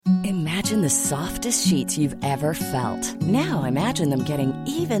Imagine the softest sheets you've ever felt. Now imagine them getting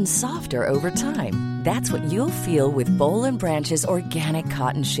even softer over time. That's what you'll feel with Boll and Branch's organic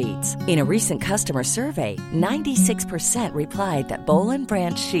cotton sheets. In a recent customer survey, 96% replied that Boll and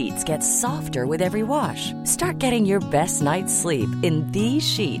Branch sheets get softer with every wash. Start getting your best night's sleep in these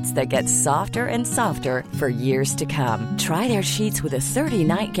sheets that get softer and softer for years to come. Try their sheets with a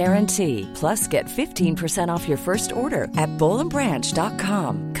 30-night guarantee. Plus, get 15% off your first order at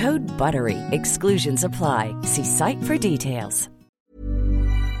bollandbranch.com. Code BUTTERY. Exclusions apply. See site for details.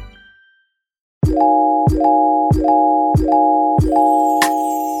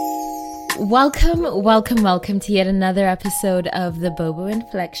 Welcome to yet another episode of the Bobo and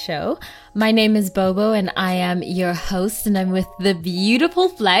Flex Show. My name is Bobo and I am your host, and I'm with the beautiful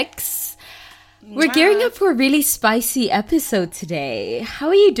Flex. We're gearing up for a really spicy episode today. How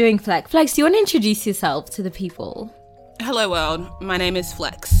are you doing, Flex? Flex, do you want to introduce yourself to the people? Hello world, my name is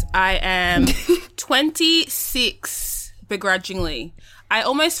Flex. I am 26 begrudgingly. I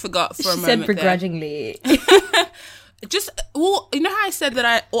almost forgot for a moment. She said begrudgingly. You know how I said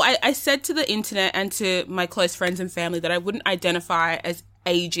that I said to the internet and to my close friends and family that I wouldn't identify as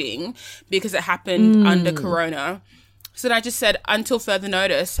aging because it happened under Corona. So then I just said, until further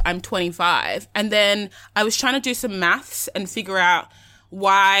notice, I'm 25. And then I was trying to do some maths and figure out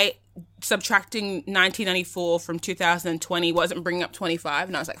why subtracting 1994 from 2020 wasn't bringing up 25.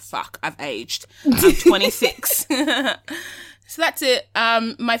 And I was like, fuck, I've aged. I'm 26. So that's it.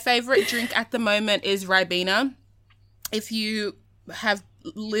 My favorite drink at the moment is Ribena. If you have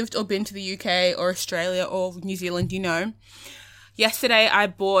lived or been to the UK or Australia or New Zealand, you know. Yesterday, I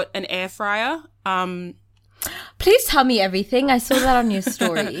bought an air fryer. Please tell me everything. I saw that on your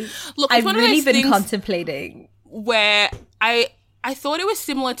story. Look, I've really been contemplating. Where I thought it was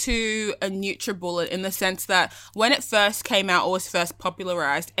similar to a NutriBullet in the sense that when it first came out or was first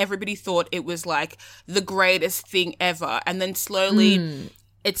popularized, everybody thought it was like the greatest thing ever. And then slowly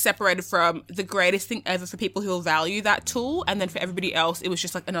it's separated from the greatest thing ever for people who will value that tool. And then for everybody else, it was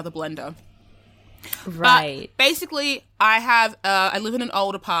just like another blender. Right. But basically, I live in an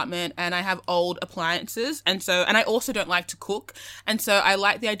old apartment and I have old appliances. And I also don't like to cook. And so I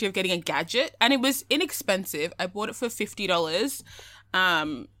like the idea of getting a gadget. And it was inexpensive. I bought it for $50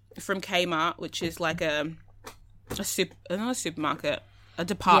 from Kmart, which is like not a supermarket, a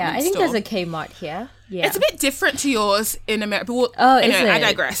department store. Yeah, I think there's a Kmart here. Yeah. It's a bit different to yours in America. But is it? I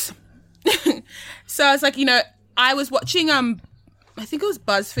digress. So I was like, I was watching I think it was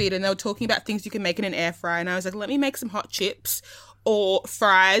BuzzFeed, and they were talking about things you can make in an air fryer. And I was like, let me make some hot chips or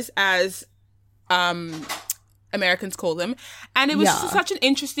fries, as Americans call them. And it was just such an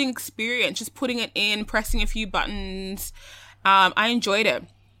interesting experience, just putting it in, pressing a few buttons. I enjoyed it.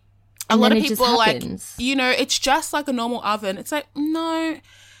 A lot of people are like, it's just like a normal oven. It's like, no,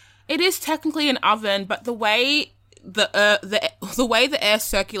 it is technically an oven, but the way the way the air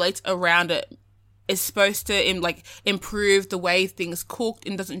circulates around it is supposed to improve the way things cooked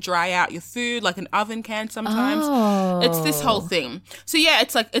and doesn't dry out your food like an oven can sometimes. It's this whole thing. So yeah,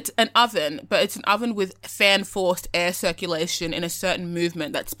 it's an oven, but it's an oven with fan forced air circulation in a certain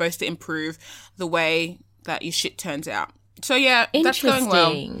movement that's supposed to improve the way that your shit turns out. So yeah, that's going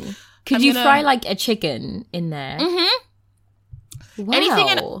well. Could you fry like a chicken in there? Mm-hmm.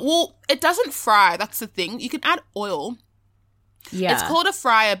 Wow. It doesn't fry. That's the thing. You can add oil. Yeah. It's called a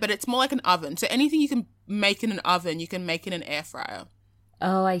fryer, but it's more like an oven. So anything you can make in an oven, you can make in an air fryer.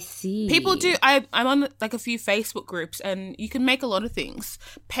 Oh, I see. People do. I'm on like a few Facebook groups, and you can make a lot of things.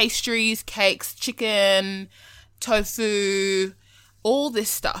 Pastries, cakes, chicken, tofu, all this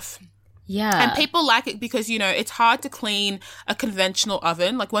stuff. Yeah. And people like it because, it's hard to clean a conventional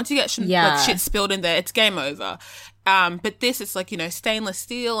oven. Like once you get shit spilled in there, it's game over. But this, it's like, stainless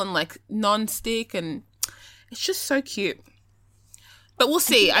steel and like non-stick, and it's just so cute. But we'll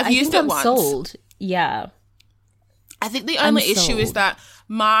see. I've used it once. Sold. Yeah. I think the only issue is that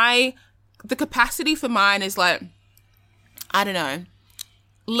the capacity for mine is like, I don't know,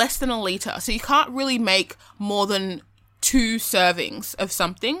 less than a litre. So you can't really make more than 2 servings of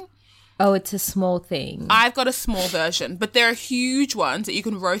something. Oh, it's a small thing. I've got a small version, but there are huge ones that you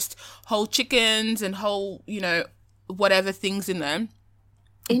can roast whole chickens and whole, whatever things in them.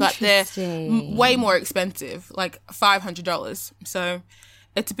 But they're way more expensive, like $500. So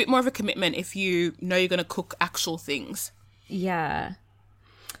it's a bit more of a commitment if you know you're going to cook actual things. Yeah.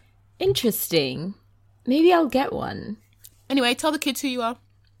 Interesting. Maybe I'll get one. Anyway, tell the kids who you are.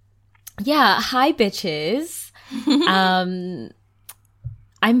 Yeah. Hi, bitches.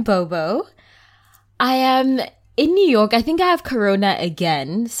 I'm Bobo. I am in New York. I think I have corona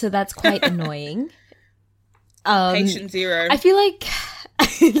again, so that's quite annoying. Patient zero. I feel like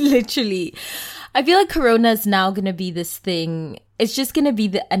Literally. I feel like Corona is now going to be this thing. It's just going to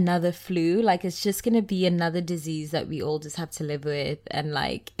be another flu. Like, it's just going to be another disease that we all just have to live with. And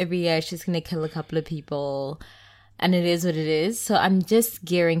like every year it's just going to kill a couple of people. And it is what it is. So I'm just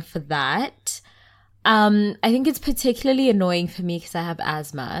gearing for that. I think it's particularly annoying for me because I have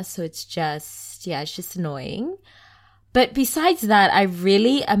asthma. So it's just annoying. But besides that, I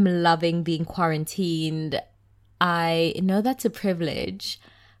really am loving being quarantined. I know that's a privilege,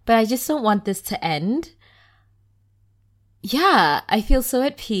 but I just don't want this to end. Yeah, I feel so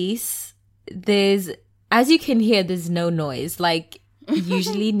at peace. As you can hear, there's no noise. Like,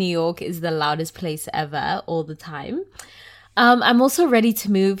 usually New York is the loudest place ever, all the time. I'm also ready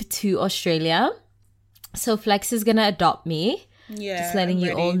to move to Australia. So Flex is going to adopt me. Yeah, just letting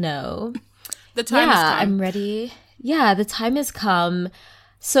you all know. The time has come. I'm ready. Yeah, the time has come.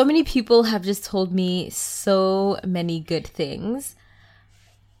 So many people have just told me so many good things.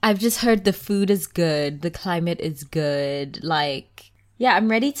 I've just heard the food is good. The climate is good. Like, yeah, I'm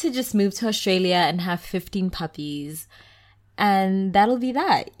ready to just move to Australia and have 15 puppies. And that'll be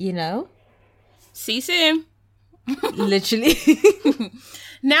that, you know? See you soon. Literally.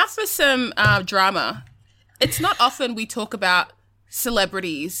 Now for some drama. It's not often we talk about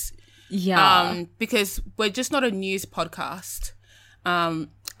celebrities. Yeah. Because we're just not a news podcast.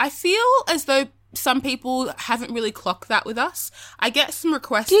 I feel as though some people haven't really clocked that with us. I get some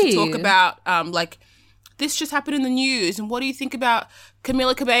requests to talk about, like, this just happened in the news, and what do you think about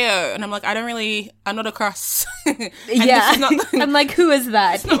Camila Cabello? And I'm like, I'm not across. Yeah. I'm like, who is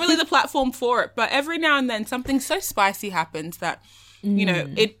that? It's not really the platform for it. But every now and then something so spicy happens that, you know,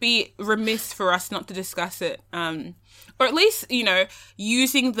 it'd be remiss for us not to discuss it. Or at least, you know,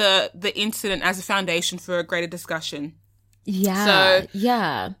 using the incident as a foundation for a greater discussion. Yeah. So,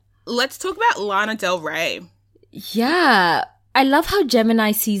 yeah. Let's talk about Lana Del Rey. Yeah. I love how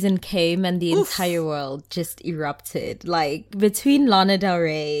Gemini season came and the entire world just erupted. Like, between Lana Del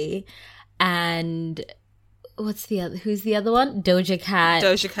Rey and who's the other one? Doja Cat.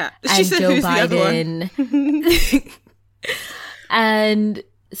 Doja Cat. And Joe Biden. And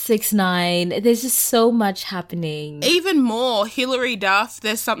 6ix9ine. There's just so much happening. Even more. Hilary Duff.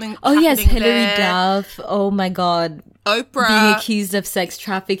 There's something Oh, yes. Hilary there. Duff. Oh, my God. Oprah. Being accused of sex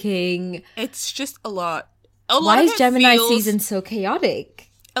trafficking. It's just a lot. Why is Gemini season so chaotic?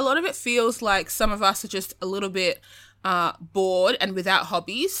 A lot of it feels like some of us are just a little bit bored and without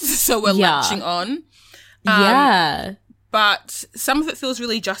hobbies. So we're latching on. Yeah. But some of it feels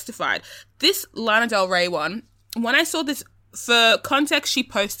really justified. This Lana Del Rey one, when I saw this, for context, she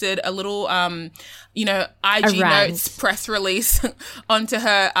posted a little, IG notes press release onto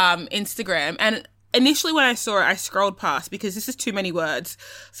her Instagram. And initially when I saw it, I scrolled past because this is too many words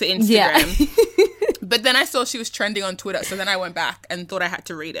for Instagram. Yeah. But then I saw she was trending on Twitter. So then I went back and thought I had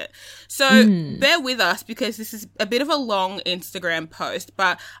to read it. So bear with us because this is a bit of a long Instagram post.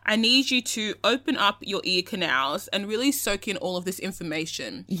 But I need you to open up your ear canals and really soak in all of this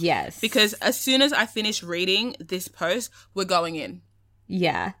information. Yes. Because as soon as I finish reading this post, we're going in.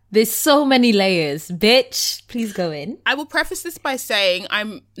 Yeah. There's so many layers. Bitch, please go in. I will preface this by saying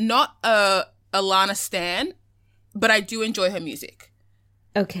I'm not a Lana stan, but I do enjoy her music.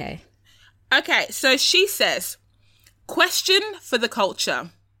 Okay. Okay, so she says, question for the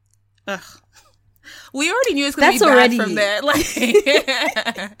culture. Ugh. We already knew it was going to be bad from there. Like,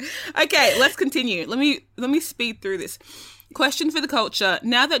 okay, let's continue. Let me speed through this. Question for the culture.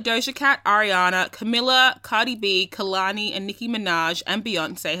 Now that Doja Cat, Ariana, Camila, Cardi B, Kehlani, and Nicki Minaj and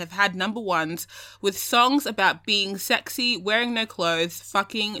Beyonce have had number ones with songs about being sexy, wearing no clothes,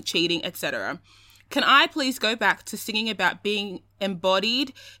 fucking, cheating, etc., can I please go back to singing about being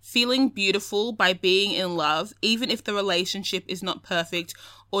embodied, feeling beautiful by being in love, even if the relationship is not perfect,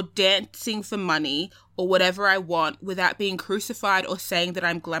 or dancing for money, or whatever I want, without being crucified or saying that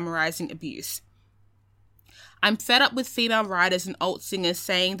I'm glamorizing abuse? I'm fed up with female writers and alt singers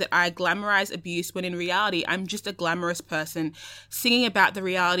saying that I glamorize abuse when in reality I'm just a glamorous person singing about the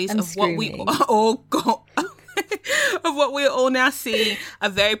realities of what we all go of what we're all now seeing are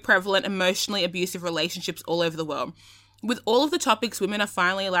very prevalent emotionally abusive relationships all over the world. With all of the topics women are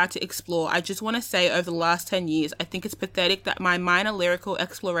finally allowed to explore, I just want to say over the last 10 years, I think it's pathetic that my minor lyrical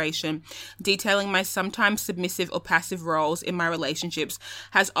exploration, detailing my sometimes submissive or passive roles in my relationships,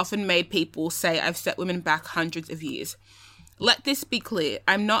 has often made people say I've set women back hundreds of years. Let this be clear.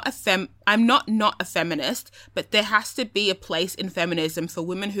 I'm not a feminist, but there has to be a place in feminism for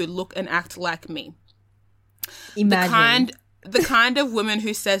women who look and act like me. Imagine. The kind of woman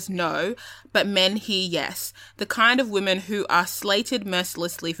who says no, but men hear yes. The kind of women who are slated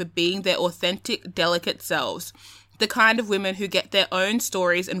mercilessly for being their authentic, delicate selves. The kind of women who get their own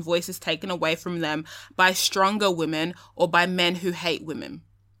stories and voices taken away from them by stronger women or by men who hate women.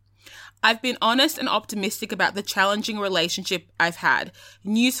 I've been honest and optimistic about the challenging relationship I've had.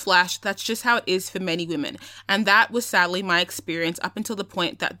 Newsflash, that's just how it is for many women. And that was sadly my experience up until the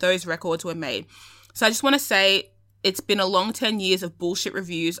point that those records were made. So I just want to say it's been a long 10 years of bullshit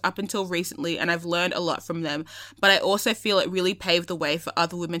reviews up until recently, and I've learned a lot from them. But I also feel it really paved the way for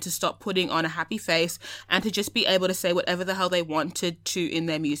other women to stop putting on a happy face and to just be able to say whatever the hell they wanted to in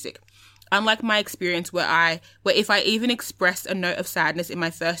their music. Unlike my experience where if I even expressed a note of sadness in my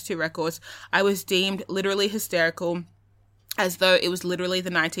first 2 records, I was deemed literally hysterical, as though it was literally the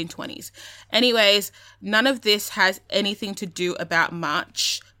 1920s. Anyways, none of this has anything to do about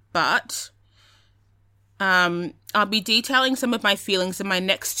much, but I'll be detailing some of my feelings in my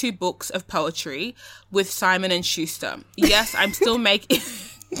next 2 books of poetry with Simon & Schuster. Yes, I'm still making...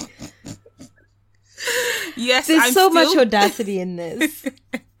 Yes, There's so much audacity in this.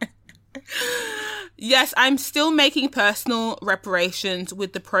 Yes, I'm still making personal reparations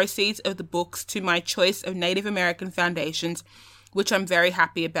with the proceeds of the books to my choice of Native American foundations, which I'm very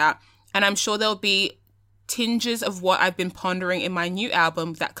happy about. And I'm sure there'll be tinges of what I've been pondering in my new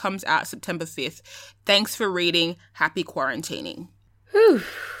album that comes out September 5th. Thanks for reading. Happy quarantining. Whew.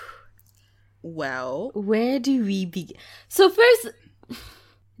 Well, where do we begin? So first,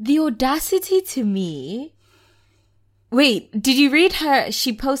 the audacity to me... Wait, did you read her?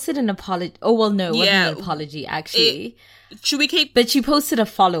 She posted an apology. Oh, well, no, it wasn't an apology, actually. Should we keep... But she posted a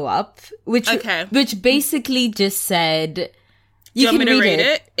follow-up, which basically just said... You want me to read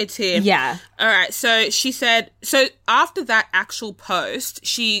it? It's here. Yeah. All right. So she said, so after that actual post,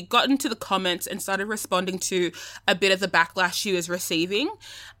 she got into the comments and started responding to a bit of the backlash she was receiving.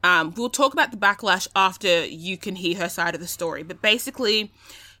 We'll talk about the backlash after you can hear her side of the story. But basically,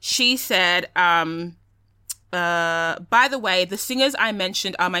 she said... by the way, the singers I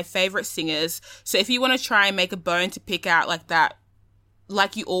mentioned are my favorite singers. So if you want to try and make a bone to pick out like that,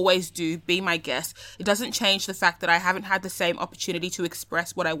 like you always do, be my guest. It doesn't change the fact that I haven't had the same opportunity to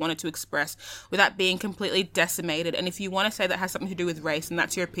express what I wanted to express without being completely decimated. And if you want to say that has something to do with race, then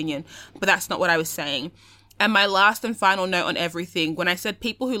that's your opinion. But that's not what I was saying. And my last and final note on everything, when I said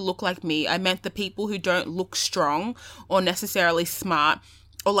people who look like me, I meant the people who don't look strong or necessarily smart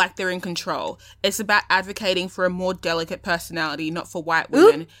or like they're in control. It's about advocating for a more delicate personality, not for white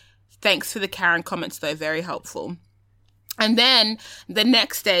women. Ooh. Thanks for the Karen comments, though. Very helpful. And then the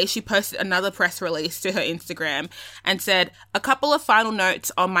next day, she posted another press release to her Instagram and said, a couple of final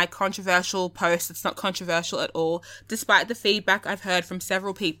notes on my controversial post. It's not controversial at all. Despite the feedback I've heard from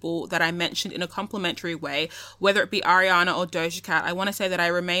several people that I mentioned in a complimentary way, whether it be Ariana or Doja Cat, I want to say that I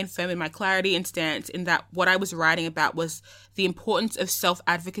remain firm in my clarity and stance in that what I was writing about was the importance of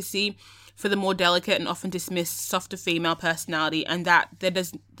self-advocacy for the more delicate and often dismissed softer female personality, and that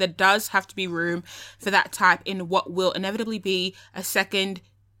there does have to be room for that type in what will inevitably be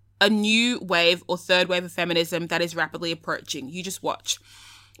a new wave or third wave of feminism that is rapidly approaching. You just watch.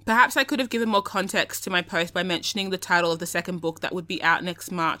 Perhaps I could have given more context to my post by mentioning the title of the second book that would be out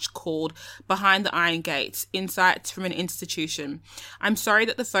next March, called Behind the Iron Gates, Insights from an Institution. I'm sorry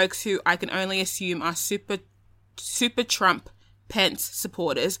that the folks who I can only assume are super Trump Pence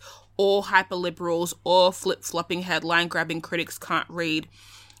supporters or hyper-liberals or flip-flopping headline-grabbing critics can't read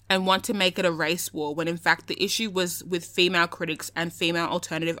and want to make it a race war, when in fact the issue was with female critics and female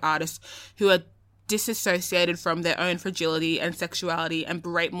alternative artists who are disassociated from their own fragility and sexuality and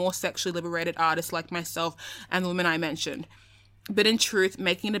berate more sexually liberated artists like myself and the women I mentioned. But in truth,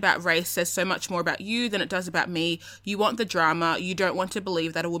 making it about race says so much more about you than it does about me. You want the drama. You don't want to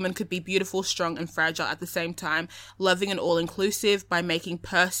believe that a woman could be beautiful, strong, and fragile at the same time, loving and all-inclusive by making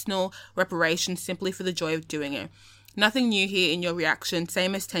personal reparations simply for the joy of doing it. Nothing new here in your reaction,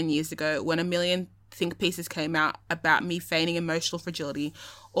 same as 10 years ago when a million think pieces came out about me feigning emotional fragility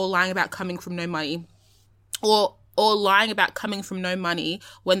or lying about coming from no money or lying about coming from no money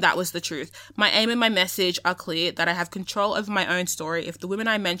when that was the truth. My aim and my message are clear, that I have control over my own story. If the women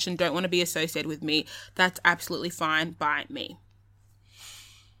I mentioned don't want to be associated with me, that's absolutely fine by me.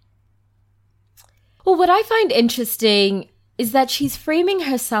 Well, what I find interesting is that she's framing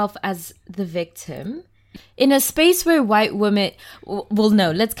herself as the victim in a space where white women, well,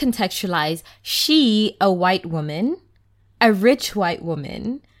 no, let's contextualize. She, a white woman, a rich white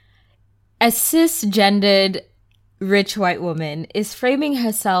woman, a cisgendered rich white woman, is framing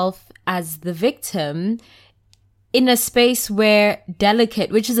herself as the victim in a space where delicate,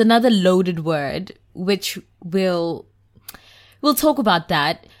 which is another loaded word, which we'll talk about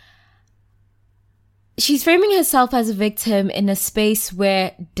that. she's framing herself as a victim in a space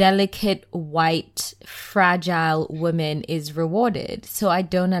where delicate, white, fragile woman is rewarded. So I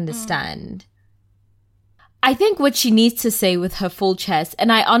don't understand. I think what she needs to say with her full chest,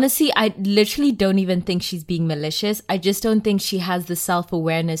 and I literally don't even think she's being malicious. I just don't think she has the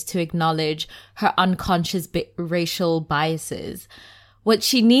self-awareness to acknowledge her unconscious racial biases. What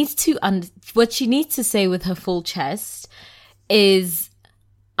she needs to say with her full chest is,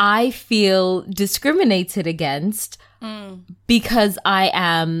 I feel discriminated against because I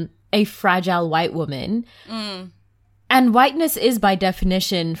am a fragile white woman. And whiteness is by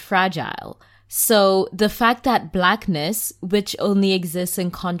definition fragile. So the fact that blackness, which only exists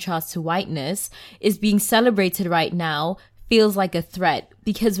in contrast to whiteness, is being celebrated right now feels like a threat,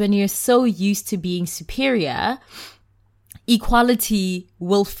 because when you're so used to being superior, equality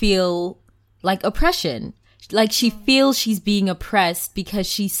will feel like oppression. Like she feels she's being oppressed because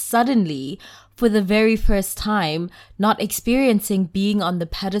she's suddenly, for the very first time, not experiencing being on the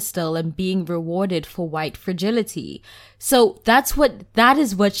pedestal and being rewarded for white fragility. So that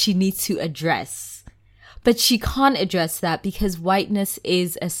is what she needs to address. But she can't address that because whiteness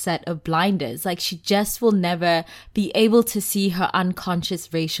is a set of blinders. Like, she just will never be able to see her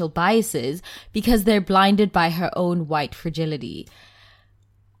unconscious racial biases because they're blinded by her own white fragility.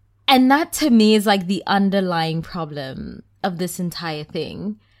 And that to me is like the underlying problem of this entire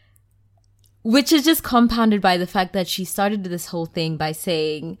thing, which is just compounded by the fact that she started this whole thing by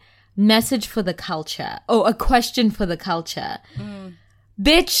saying, message for the culture, or a question for the culture.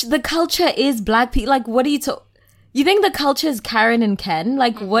 Bitch, the culture is black people. Like, what are you think the culture is Karen and Ken?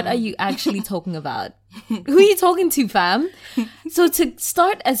 Like, what are you actually talking about? Who are you talking to, fam? So to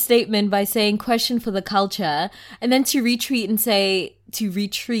start a statement by saying question for the culture, and then to retreat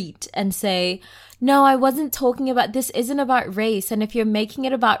and say, no, I wasn't talking about, this isn't about race. And if you're making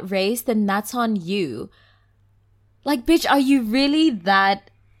it about race, then that's on you. Like, bitch, are you really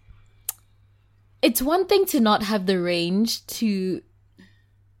that? It's one thing to not have the range to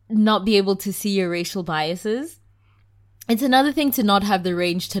not be able to see your racial biases. It's another thing to not have the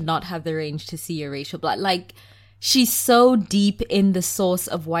range to see your racial bias. Like, she's so deep in the source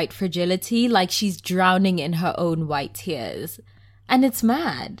of white fragility, like she's drowning in her own white tears. And it's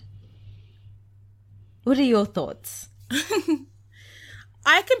mad. What are your thoughts?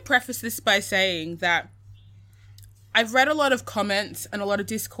 I can preface this by saying that I've read a lot of comments and a lot of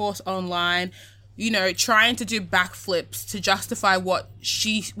discourse online, you know, trying to do backflips to justify what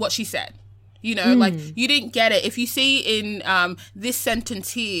she said. You know, like, you didn't get it. If you see in this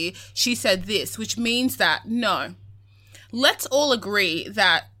sentence here, she said this, which means that, no. Let's all agree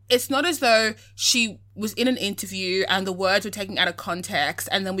that it's not as though she was in an interview and the words were taken out of context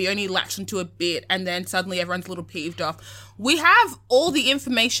and then we only latched onto a bit and then suddenly everyone's a little peeved off. We have all the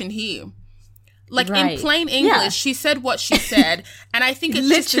information here. Like, in plain English, she said what she said. And I think it's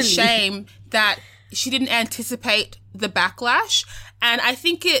just a shame that she didn't anticipate the backlash. And I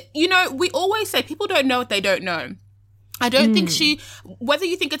think we always say people don't know what they don't know. I don't think whether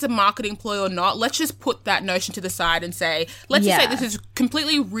you think it's a marketing ploy or not, let's just put that notion to the side and say, let's just say this is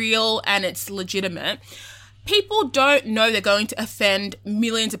completely real and it's legitimate. People don't know they're going to offend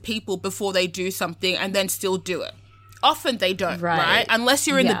millions of people before they do something and then still do it. Often they don't, right? Unless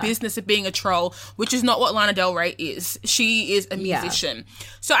you're in the business of being a troll, which is not what Lana Del Rey is. She is a musician.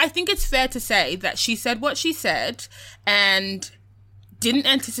 So I think it's fair to say that she said what she said and didn't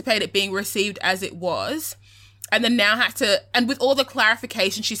anticipate it being received as it was. And then now had to, and with all the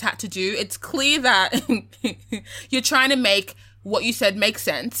clarification she's had to do, it's clear that you're trying to make what you said make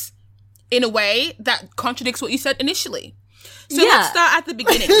sense in a way that contradicts what you said initially. So let's start at the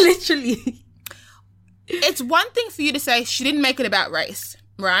beginning. Literally. It's one thing for you to say she didn't make it about race,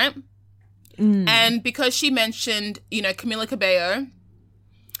 right? And because she mentioned, Camila Cabello,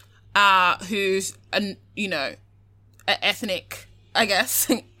 who's, an ethnic, I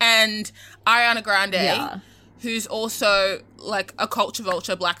guess, and Ariana Grande, who's also like a culture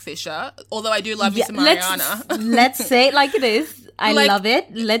vulture, blackfisher. Although I do love me some Ariana. Let's say it like it is. I love it.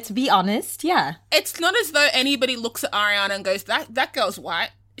 Let's be honest. Yeah. It's not as though anybody looks at Ariana and goes, that girl's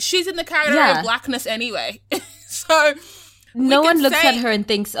white. She's in the category of blackness anyway. So no one looks at her and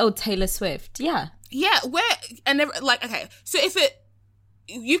thinks, oh, Taylor Swift. Yeah. Yeah. Okay. So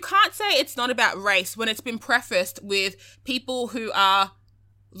you can't say it's not about race when it's been prefaced with people who are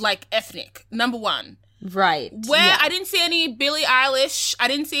like ethnic, number one. Right. I didn't see any Billie Eilish. I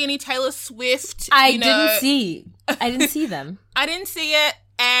didn't see any Taylor Swift. I didn't see them. I didn't see it.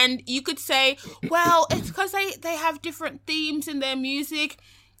 And you could say, well, it's because they have different themes in their music.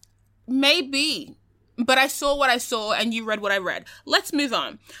 Maybe. But I saw what I saw and you read what I read. Let's move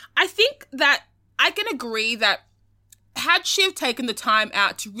on. I think that I can agree that had she have taken the time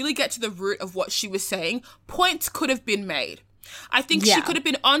out to really get to the root of what she was saying, points could have been made. I think she could have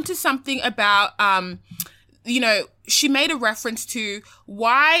been onto something about, she made a reference to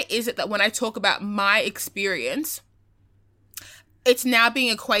why is it that when I talk about my experience, it's now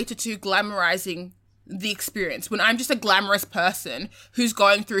being equated to glamorizing the experience when I'm just a glamorous person who's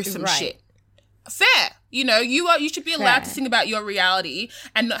going through some shit. Fair. You should be allowed to sing about your reality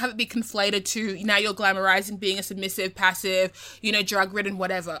and not have it be conflated to now you're glamorizing being a submissive, passive, drug-ridden,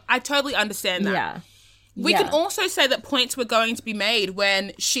 whatever. I totally understand that. Yeah. We can also say that points were going to be made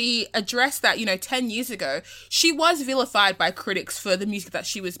when she addressed that, 10 years ago, she was vilified by critics for the music that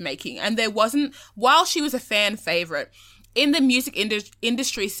she was making. And there wasn't, while she was a fan favorite, in the music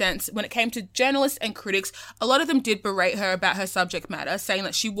industry sense, when it came to journalists and critics, a lot of them did berate her about her subject matter, saying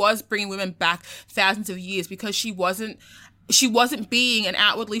that she was bringing women back thousands of years because she wasn't being an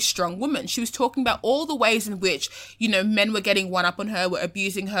outwardly strong woman. She was talking about all the ways in which, men were getting one up on her, were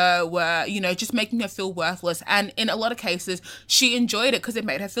abusing her, were, just making her feel worthless. And in a lot of cases, she enjoyed it because it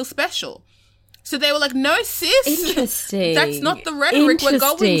made her feel special. So they were like, no, sis. Interesting. That's not the rhetoric we're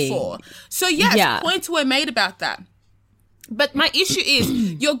going for. So yes, points were made about that. But my issue is,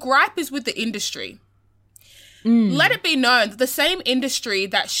 your gripe is with the industry. Let it be known that the same industry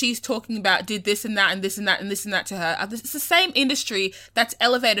that she's talking about did this and that and this and that and this and that to her. It's the same industry that's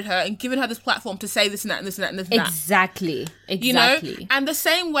elevated her and given her this platform to say this and that and this and that and this and that. Exactly. And the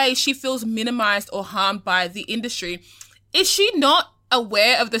same way she feels minimized or harmed by the industry, is she not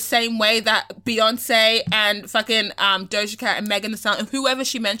aware of the same way that Beyonce and fucking Doja Cat and Megan Thee Stallion and whoever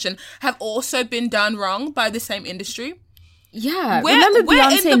she mentioned have also been done wrong by the same industry? Yeah, remember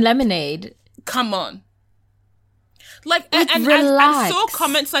Beyonce and Lemonade? Come on. Like, and I saw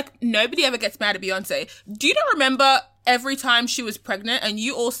comments like, nobody ever gets mad at Beyonce. Do you not remember every time she was pregnant and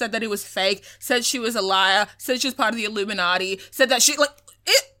you all said that it was fake, said she was a liar, said she was part of the Illuminati, said that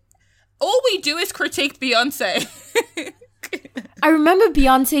all we do is critique Beyonce. I remember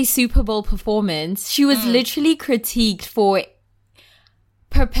Beyonce's Super Bowl performance. She was literally critiqued for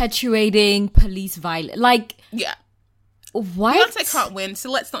perpetuating police violence. Like, yeah. What? Beyonce can't win, so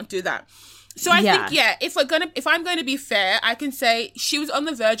let's not do that. So I think, if I'm going to be fair, I can say she was on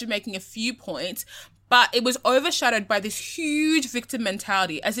the verge of making a few points, but it was overshadowed by this huge victim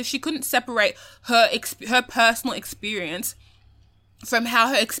mentality, as if she couldn't separate her personal experience from how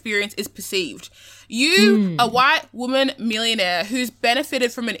her experience is perceived. You, a white woman millionaire who's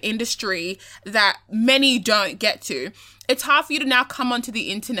benefited from an industry that many don't get to, it's hard for you to now come onto the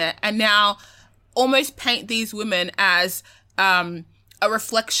internet and now almost paint these women as a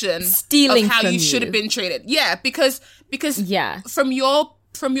reflection stealing of how you should have been treated. Yeah, because from your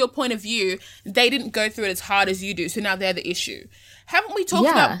point of view, they didn't go through it as hard as you do, so now they're the issue. Haven't we talked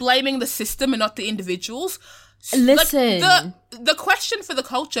about blaming the system and not the individuals? Listen. Like, the question for the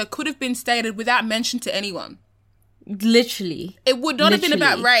culture could have been stated without mention to anyone. Literally. It would not have been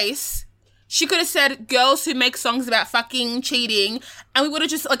about race. She could have said girls who make songs about fucking cheating, and we would have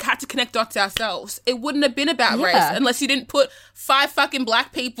just had to connect dots ourselves. It wouldn't have been about race unless you didn't put 5 fucking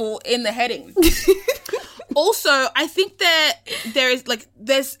black people in the heading. Also, I think there's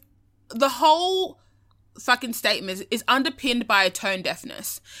the whole fucking statement is underpinned by a tone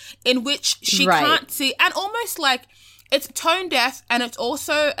deafness in which she can't see, and almost like it's tone deaf and it's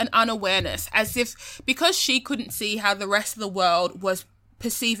also an unawareness, as if because she couldn't see how the rest of the world was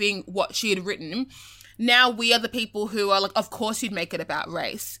perceiving what she had written, now we are the people who are like, of course you'd make it about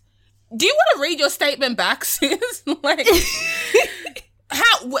race. Do you want to read your statement back, sis? Like,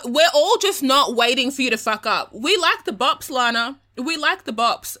 we're all just not waiting for you to fuck up. We like the bops, Lana. We like the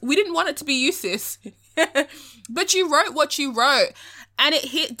bops. We didn't want it to be you, sis. But you wrote what you wrote and it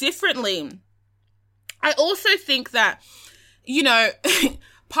hit differently. I also think that,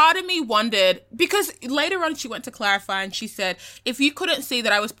 part of me wondered, because later on she went to clarify and she said, if you couldn't see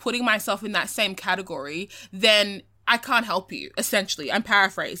that I was putting myself in that same category, then I can't help you, essentially. I'm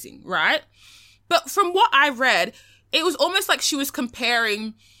paraphrasing, right? But from what I read, it was almost like she was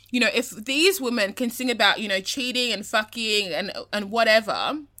comparing, if these women can sing about, cheating and fucking and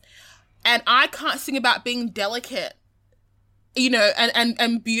whatever, and I can't sing about being delicate,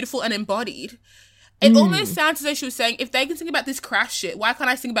 and beautiful and embodied. It almost sounds as though she was saying, if they can sing about this crass shit, why can't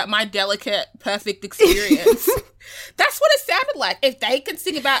I sing about my delicate, perfect experience? That's what it sounded like. If they can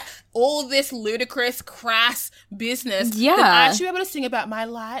sing about all this ludicrous, crass business, then I should be able to sing about my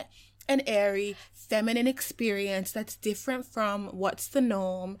light and airy, feminine experience that's different from what's the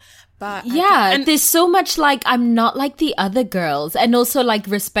norm. But there's so much like, I'm not like the other girls, and also like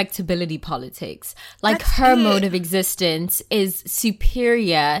respectability politics. Like her mode of existence is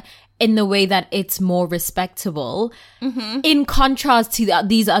superior in the way that it's more respectable, in contrast to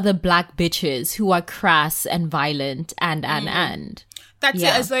these other black bitches who are crass and violent and. That's it,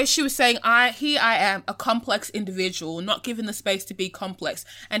 as though she was saying, I am a complex individual, not given the space to be complex.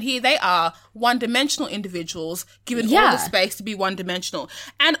 And here they are, one-dimensional individuals, given all the space to be one-dimensional.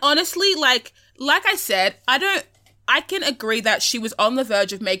 And honestly, like I said, I can agree that she was on the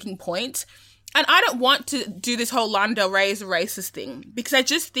verge of making points. And I don't want to do this whole Lana Del Rey is a racist thing, because I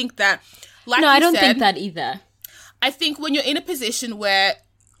just think that, no, I don't think that either. I think when you're in a position where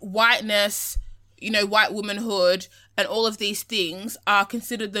whiteness, white womanhood and all of these things are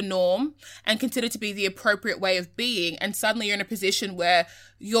considered the norm and considered to be the appropriate way of being, and suddenly you're in a position where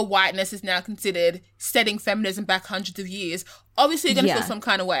your whiteness is now considered setting feminism back hundreds of years, obviously you're going to feel some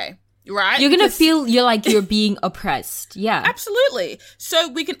kind of way. Right? You're going to feel you're being oppressed. Yeah. Absolutely. So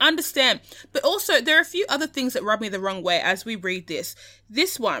we can understand. But also, there are a few other things that rub me the wrong way as we read this.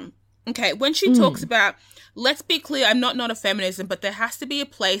 This one, okay, when she talks about, let's be clear, I'm not a feminism, but there has to be a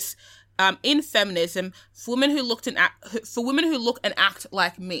place in feminism for women who look and act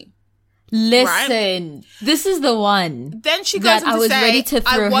like me. Listen, right? This is the one. Then she goes on to say,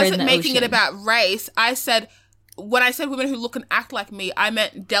 I wasn't making it about race. When I said women who look and act like me, I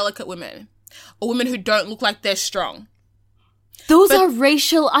meant delicate women or women who don't look like they're strong. Those are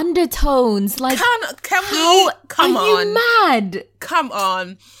racial undertones. Like, can we? Come on. Are you mad? Come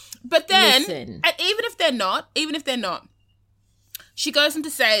on. But then, and even if they're not, she goes on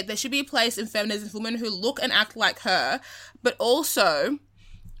to say there should be a place in feminism for women who look and act like her, but also,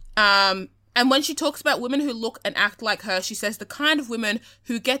 and when she talks about women who look and act like her, she says the kind of women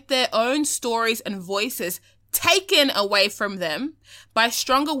who get their own stories and voices taken away from them by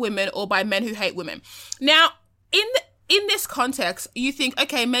stronger women or by men who hate women. Now, in this context, you think,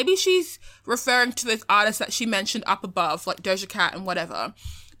 okay, maybe she's referring to those artists that she mentioned up above, like Doja Cat and whatever.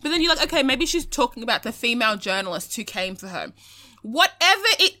 But then you're like, okay, maybe she's talking about the female journalists who came for her. Whatever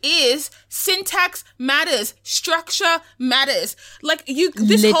it is, syntax matters, structure matters. Like,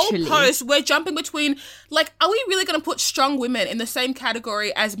 this whole post, we're jumping between, like, are we really going to put strong women in the same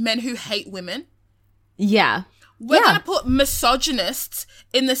category as men who hate women? Yeah. We're going to put misogynists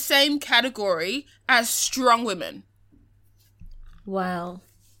in the same category as strong women. Wow.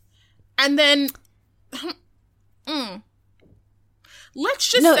 And then, let's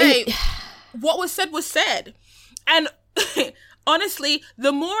just say what was said. And honestly,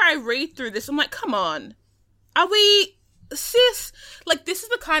 the more I read through this, I'm like, come on. Are we, sis? Like, this is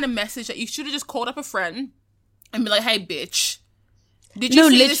the kind of message that you should have just called up a friend and be like, hey, bitch. Did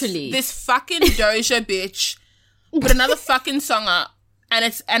you see this fucking Doja bitch put another fucking song up? And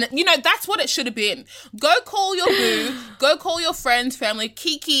that's what it should have been. Go call your boo, go call your friends, family,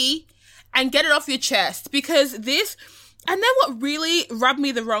 Kiki, and get it off your chest. Because this, and then what really rubbed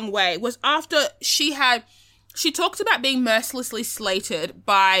me the wrong way was after she talked about being mercilessly slated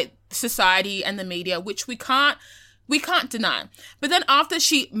by society and the media, which we can't deny. But then after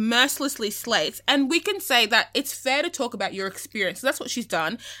she mercilessly slates, and we can say that it's fair to talk about your experience. So that's what she's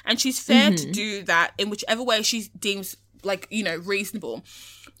done. And she's fair to do that in whichever way she deems, like, reasonable.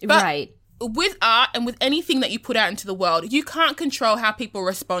 But right. With art and with anything that you put out into the world, you can't control how people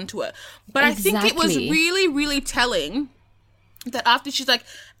respond to it. But exactly. I think it was really, really telling that after she's like,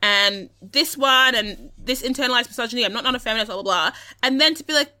 and this one and this internalized misogyny, I'm not a feminist, blah, blah, blah. And then to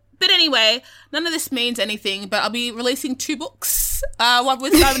be like, but anyway, none of this means anything, but I'll be releasing 2 books, one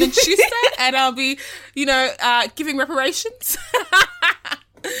with Simon & Schuster, and I'll be, giving reparations.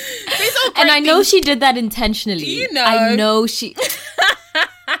 And I know she did that intentionally. I know she...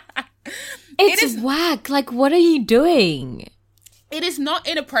 It's whack. Like, what are you doing? It is not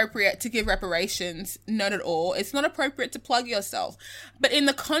inappropriate to give reparations, not at all. It's not appropriate to plug yourself. But in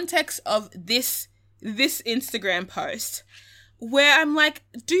the context of this Instagram post, where I'm like,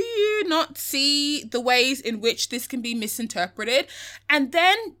 do you not see the ways in which this can be misinterpreted? And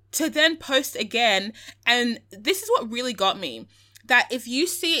then to post again, and this is what really got me, that if you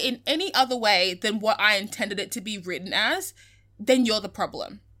see it in any other way than what I intended it to be written as, then you're the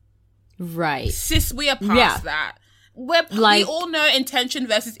problem. Right. Sis, we are past that. We all know intention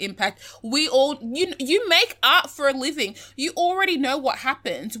versus impact. We all, you make art for a living. You already know what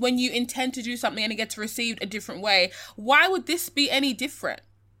happens when you intend to do something and it gets received a different way. Why would this be any different?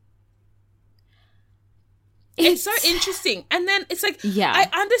 It's so interesting. And then it's like, I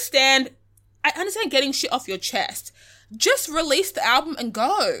understand getting shit off your chest. Just release the album and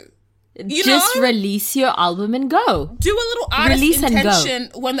go. Just release your album and go. Do a little artist intention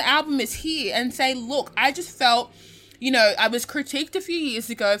when the album is here and say, look, I just felt, I was critiqued a few years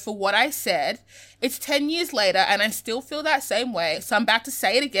ago for what I said. It's 10 years later and I still feel that same way. So I'm back to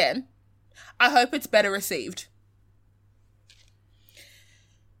say it again. I hope it's better received.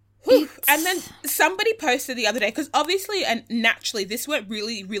 And then somebody posted the other day, because obviously and naturally this went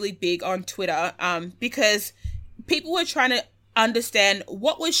really, really big on Twitter, because people were trying to understand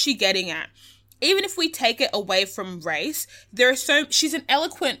what was she getting at. Even if we take it away from race, she's an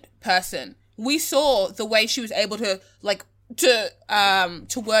eloquent person. We saw the way she was able to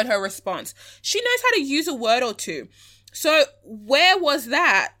word her response. She knows how to use a word or two. So where was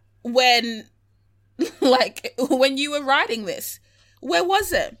that when you were writing this? Where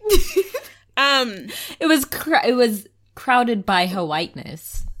was it? It was crowded by her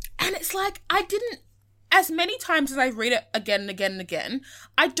whiteness. And it's like, as many times as I read it again and again and again,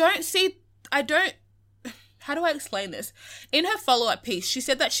 how do I explain this? In her follow-up piece, she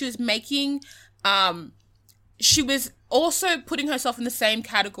said that she was making, she was also putting herself in the same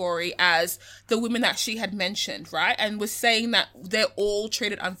category as the women that she had mentioned, right? And was saying that they're all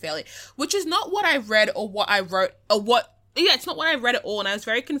treated unfairly, which is not what I read or what I wrote it's not what I read at all. And I was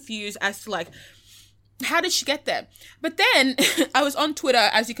very confused as to how did she get there? But then I was on Twitter,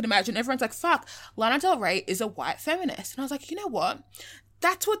 as you can imagine, everyone's like, fuck, Lana Del Rey is a white feminist. And I was like, you know what?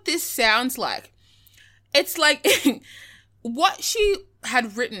 That's what this sounds like. It's like what she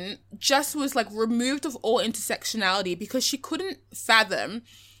had written just was removed of all intersectionality, because she couldn't fathom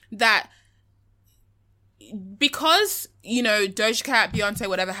that because, Doja Cat, Beyonce,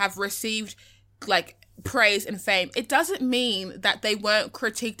 whatever, have received praise and fame, it doesn't mean that they weren't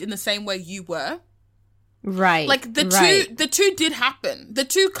critiqued in the same way you were. Right. The two did happen. The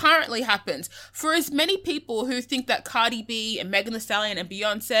two currently happens. For as many people who think that Cardi B and Megan Thee Stallion and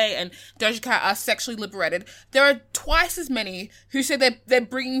Beyonce and Doja Cat are sexually liberated, there are twice as many who say they're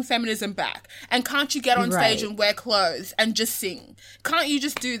bringing feminism back. And can't you get on stage and wear clothes and just sing? Can't you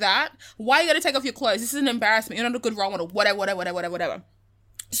just do that? Why you gotta take off your clothes? This is an embarrassment. You're not a good role model. Whatever.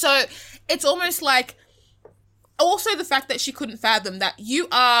 So it's almost like, also the fact that she couldn't fathom that you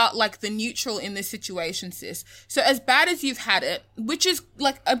are the neutral in this situation, sis. So as bad as you've had it, which is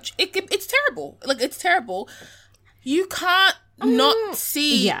it's terrible. It's terrible. You can't not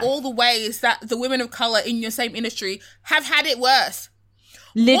see all the ways that the women of color in your same industry have had it worse.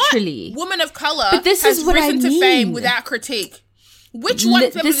 Literally. What woman of color has risen to fame without critique? Which one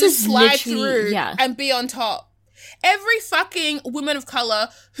of them just slide through and be on top? Every fucking woman of color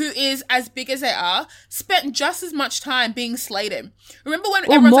who is as big as they are spent just as much time being slated. Remember when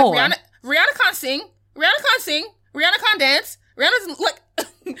everyone's more. Rihanna can't sing, Rihanna can't dance, Rihanna's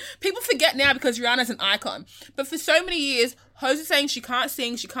people forget now because Rihanna's an icon. But for so many years, hoes are saying she can't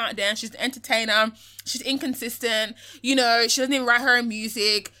sing, she can't dance, she's an entertainer, she's inconsistent, she doesn't even write her own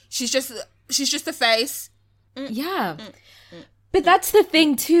music, she's just a face. Yeah. But that's the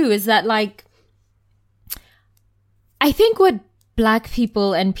thing too, is that I think what Black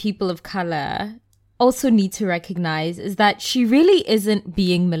people and people of color also need to recognize is that she really isn't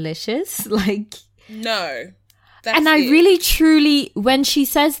being malicious. No. And I really truly, when she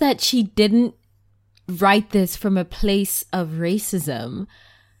says that she didn't write this from a place of racism,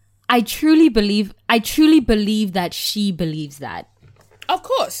 I truly believe that she believes that. Of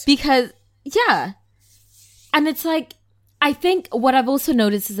course. Because, and it's I think what I've also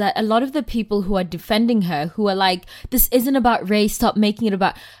noticed is that a lot of the people who are defending her, who are this isn't about race, stop making it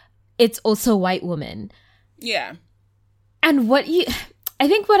about, it's also white women. Yeah. And I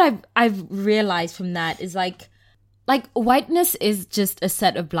think what I've realized from that is whiteness is just a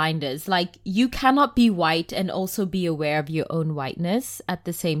set of blinders. You cannot be white and also be aware of your own whiteness at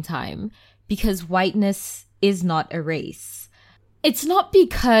the same time, because whiteness is not a race. It's not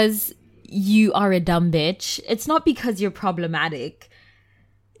because you are a dumb bitch. It's not because you're problematic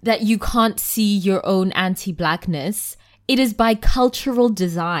that you can't see your own anti-blackness. It is by cultural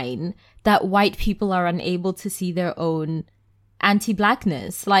design that white people are unable to see their own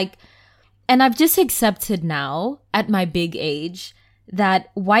anti-blackness. And I've just accepted now, at my big age,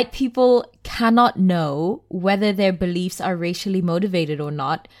 that white people cannot know whether their beliefs are racially motivated or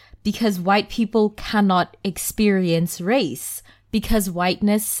not, because white people cannot experience race. Because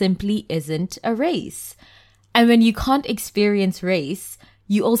whiteness simply isn't a race. And when you can't experience race,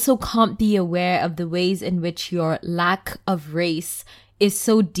 you also can't be aware of the ways in which your lack of race is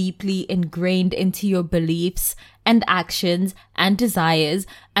so deeply ingrained into your beliefs and actions and desires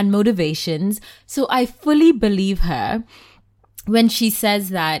and motivations. So I fully believe her when she says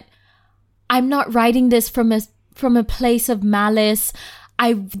that I'm not writing this from a place of malice.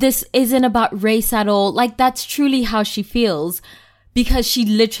 This isn't about race at all. That's truly how she feels, because she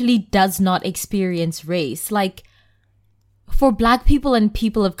literally does not experience race. for Black people and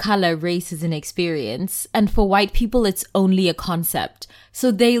people of color, race is an experience. And for white people, it's only a concept.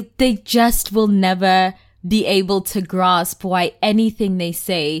 So they just will never be able to grasp why anything they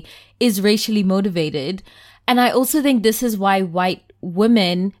say is racially motivated. And I also think this is why white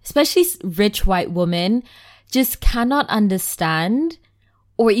women, especially rich white women, just cannot understand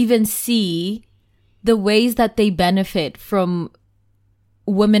or even see the ways that they benefit from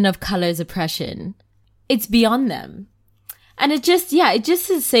women of color's oppression. It's beyond them. And it just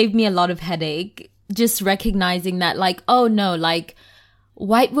has saved me a lot of headache, just recognizing that, like, oh no, like,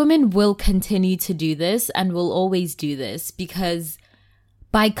 white women will continue to do this and will always do this because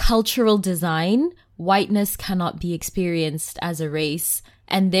by cultural design, whiteness cannot be experienced as a race,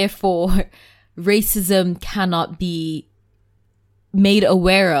 and therefore racism cannot be made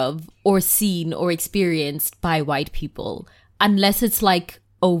aware of or seen or experienced by white people unless it's like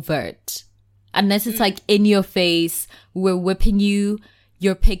overt, unless it's like in your face, we're whipping you,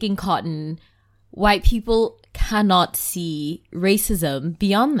 you're picking cotton. White people cannot see racism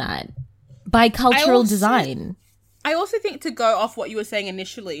beyond that by cultural design. I also think, to go off what you were saying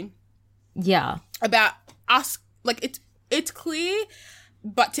initially, yeah, about us, like, it's clear,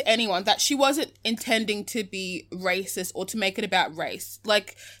 but to anyone, that she wasn't intending to be racist or to make it about race.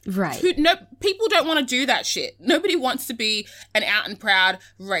 Like, right? People don't want to do that shit. Nobody wants to be an out and proud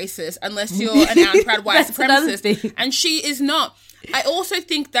racist unless you're an out and proud white supremacist, and she is not. I also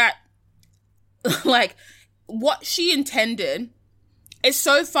think that, like, what she intended is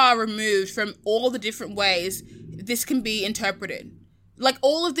so far removed from all the different ways this can be interpreted. Like,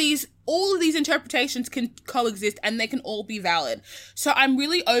 all of these interpretations can coexist and they can all be valid. So I'm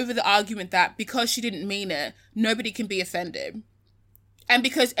really over the argument that because she didn't mean it, nobody can be offended. And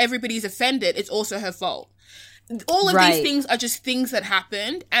because everybody's offended, it's also her fault. All of these things are just things that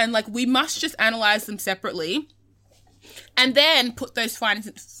happened, and, like, we must just analyze them separately and then put those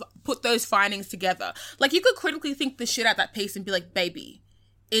findings together. Like, you could critically think the shit out that piece and be like, baby,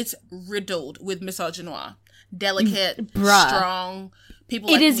 it's riddled with misogynoir. Delicate, strong,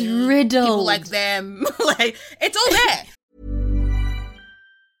 people like me. It is riddled. People like them. Like, it's all there.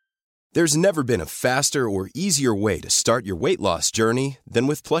 There's never been a faster or easier way to start your weight loss journey than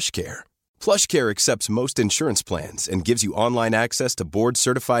with PlushCare. PlushCare accepts most insurance plans and gives you online access to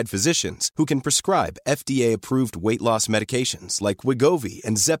board-certified physicians who can prescribe FDA-approved weight loss medications like Wegovy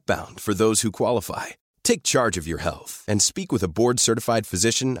and Zepbound for those who qualify. Take charge of your health and speak with a board-certified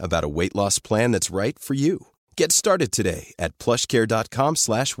physician about a weight loss plan that's right for you. Get started today at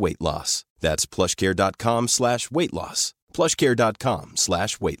plushcare.com/weightloss. That's plushcare.com/weightloss.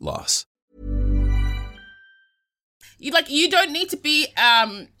 plushcare.com/weightloss. You don't need to be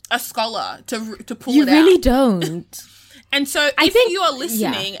a scholar to pull it out. You really don't. And so if you are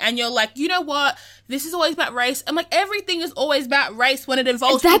listening and you're like, you know what, this is always about race. I'm like, everything is always about race when it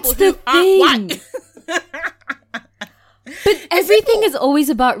involves people who aren't white. But everything is always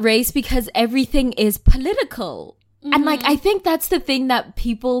about race because everything is political. Mm-hmm. And, like, I think that's the thing that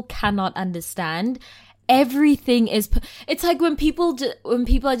people cannot understand. Everything is, it's like when people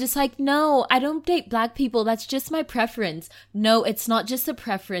are just like, no, I don't date Black people. That's just my preference. No, it's not just a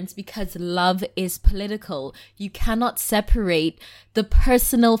preference, because love is political. You cannot separate the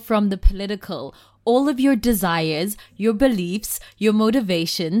personal from the political. All of your desires, your beliefs, your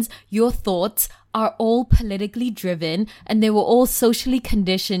motivations, your thoughts are all politically driven, and they were all socially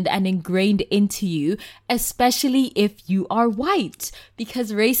conditioned and ingrained into you, especially if you are white,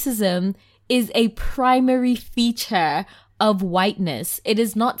 because racism is a primary feature of whiteness. It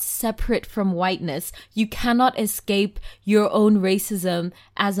is not separate from whiteness. You cannot escape your own racism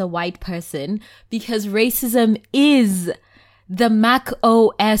as a white person, because racism is the Mac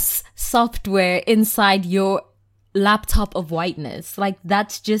OS software inside your laptop of whiteness. Like,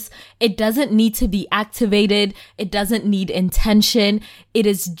 that's just, it doesn't need to be activated. It doesn't need intention. It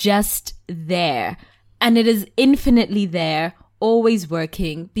is just there. And it is infinitely there, always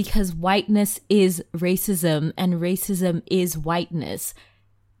working, because whiteness is racism and racism is whiteness.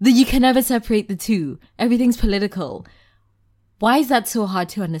 You can never separate the two. Everything's political. Why is that so hard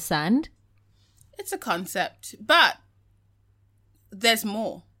to understand? It's a concept, but there's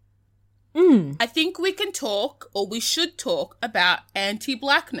more. I think we can talk, or we should talk, about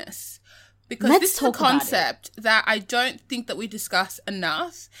anti-Blackness, because this is a concept that I don't think that we discuss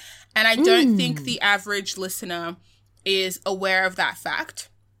enough, and I don't think the average listener is aware of that fact.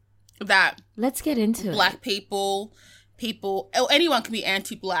 That let's get into Black it. people, or anyone can be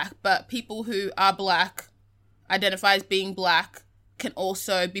anti-Black, but people who are Black, identify as being Black, can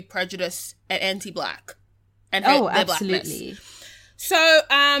also be prejudiced and anti-Black and hate their absolutely. Blackness. So,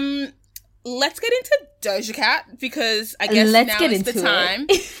 let's get into Doja Cat, because I guess now is the time.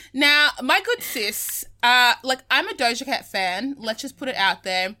 Now, my good sis, like, I'm a Doja Cat fan. Let's just put it out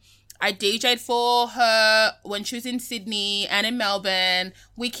there. I DJ'd for her when she was in Sydney and in Melbourne.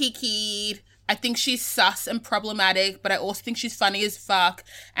 We kikied. I think she's sus and problematic, but I also think she's funny as fuck,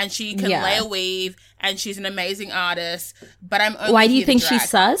 and she can lay a weave, and she's an amazing artist. But I'm only Why do you think she's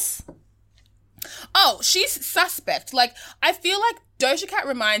sus? Oh, she's suspect. Like, I feel like Doja Cat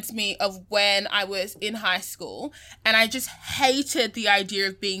reminds me of when I was in high school, and I just hated the idea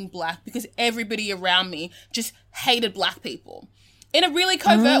of being black because everybody around me just hated black people. In a really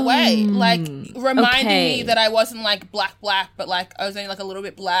covert way, like, reminding me that I wasn't, like, black, but, like, I was only, like, a little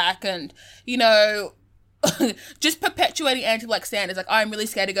bit black, and, you know, just perpetuating anti-black standards. Like, oh, I'm really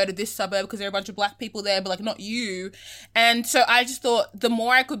scared to go to this suburb because there are a bunch of black people there, but, like, not you. And so I just thought the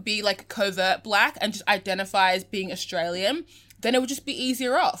more I could be, like, covert black and just identify as being Australian, then it would just be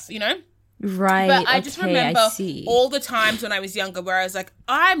easier off, you know? Right. But I just remember all the times when I was younger where I was like,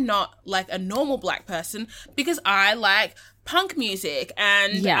 I'm not, like, a normal black person because I like punk music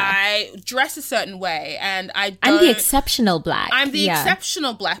and I dress a certain way and I'm the exceptional black. I'm the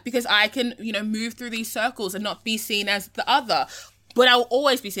exceptional black because I can, you know, move through these circles and not be seen as the other. But I will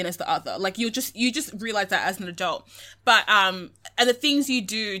always be seen as the other. Like, you just realize that as an adult. But and the things you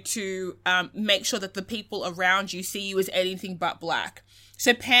do to make sure that the people around you see you as anything but black.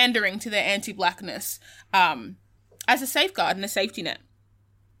 So pandering to their anti-blackness as a safeguard and a safety net.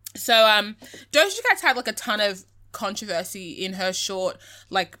 So Doja Cat's had, like, a ton of controversy in her short,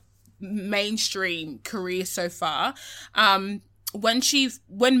 like, mainstream career so far. When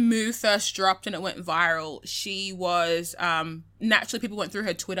Moo first dropped and it went viral, she was naturally, people went through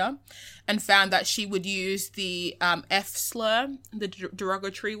her Twitter and found that she would use the F slur, the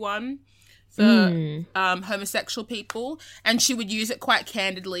derogatory one, for homosexual people, and she would use it quite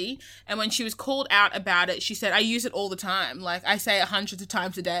candidly. And when she was called out about it, she said, I use it all the time. Like, I say it hundreds of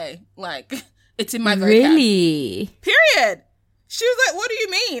times a day. Like, it's in my vocab. Really? Period. She was like, what do you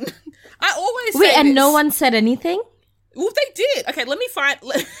mean? I always say Wait, and this. no one said anything? Well, they did. Okay, let me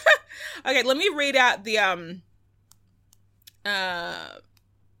read out the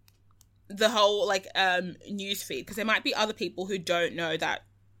whole, like, news feed, because there might be other people who don't know that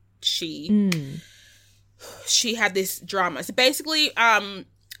she had this drama. So basically, I'm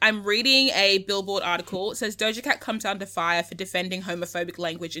reading a Billboard article. It says Doja Cat comes under fire for defending homophobic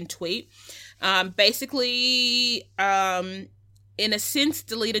language in tweet. Basically, in a since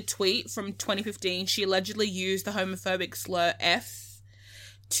deleted tweet from 2015, she allegedly used the homophobic slur F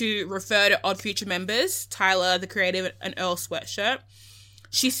to refer to Odd Future members, Tyler, the Creative, and Earl Sweatshirt.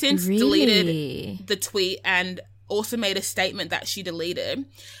 She since deleted the tweet and also made a statement that she deleted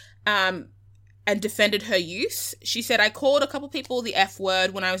and defended her use. She said, I called a couple people the F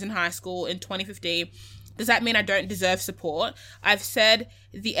word when I was in high school in 2015. Does that mean I don't deserve support? I've said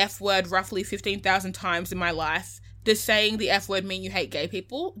the F word roughly 15,000 times in my life. Does saying the F word mean you hate gay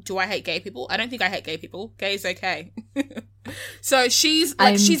people? Do I hate gay people? I don't think I hate gay people. Gay is okay. So she's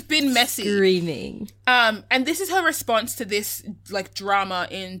been messy. Screaming. And this is her response to this, like, drama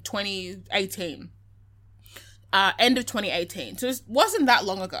in 2018. End of 2018. So it wasn't that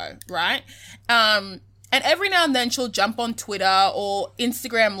long ago, right? And every now and then she'll jump on Twitter or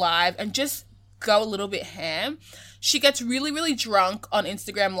Instagram Live and just go a little bit ham. She gets really, really drunk on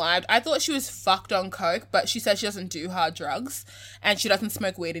Instagram Live. I thought she was fucked on coke, but she says she doesn't do hard drugs and she doesn't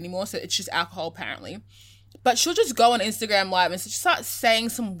smoke weed anymore, so it's just alcohol apparently. But she'll just go on Instagram Live and start saying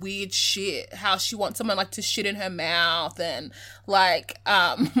some weird shit, how she wants someone, like, to shit in her mouth and, like,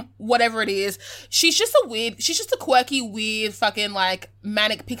 whatever it is. She's just a quirky, weird, fucking, like,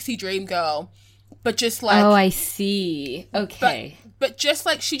 manic pixie dream girl. But just, like... Oh, I see. Okay. But just,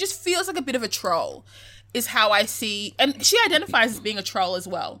 like, she just feels like a bit of a troll, is how I see... And she identifies as being a troll as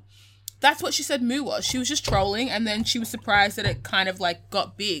well. That's what she said Moo was. She was just trolling, and then she was surprised that it kind of, like,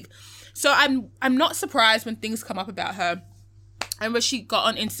 got big. So I'm not surprised when things come up about her. I remember she got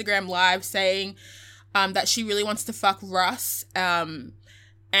on Instagram Live saying that she really wants to fuck Russ.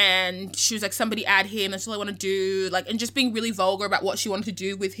 And she was like, somebody add him, that's all I want to do. Like, and just being really vulgar about what she wanted to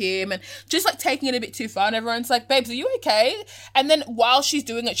do with him and just, like, taking it a bit too far. And everyone's like, babes, are you okay? And then while she's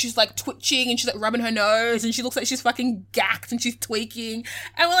doing it, she's, like, twitching and she's, like, rubbing her nose and she looks like she's fucking gacked and she's tweaking.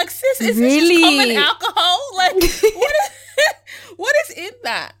 And we're like, sis, is this just common alcohol? Like, what is in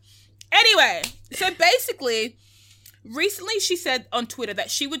that? Anyway, so basically, recently she said on Twitter that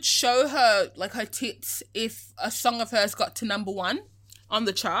she would show her, like, her tits if a song of hers got to number 1 on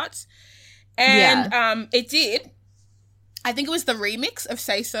the charts. And it did. I think it was the remix of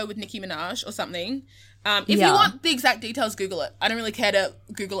Say So with Nicki Minaj or something. If you want the exact details, Google it. I don't really care to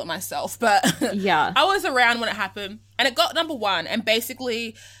Google it myself, but I was around when it happened, and it got number 1. And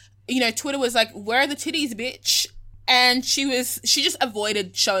basically, Twitter was like, "Where are the titties, bitch?" And she just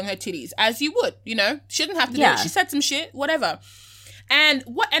avoided showing her titties, as you would. She didn't have to do it. She said some shit, whatever. And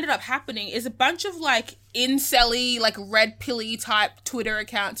what ended up happening is a bunch of like incel-y, like red pilly type Twitter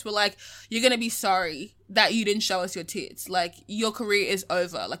accounts were like, "You're gonna be sorry that you didn't show us your tits. Like, your career is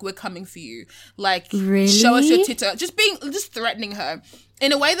over. Like, we're coming for you. Like, really? Show us your tits." Just threatening her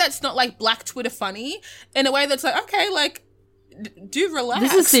in a way that's not like black Twitter funny. In a way that's like, okay, like, do relax.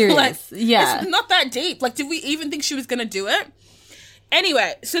 This is serious. Like, it's not that deep. Like, did we even think she was gonna do it?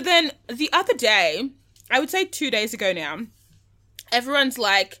 Anyway, so then the other day, I would say 2 days ago now, everyone's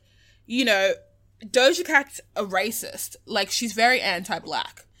like, Doja Cat's a racist. Like, she's very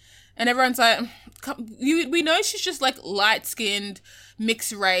anti-black. And everyone's like, we know she's just like light-skinned,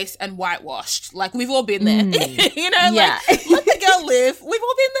 mixed race and whitewashed. Like, we've all been there. Like, let the girl live. We've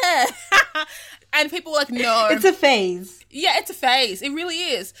all been there. And people were like, no. It's a phase. Yeah, it's a phase. It really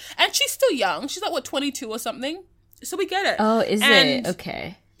is. And she's still young. She's like, 22 or something? So we get it. Oh, is it?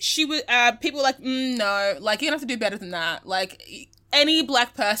 Okay. She was, people were like, no, like, you're gonna have to do better than that. Like, any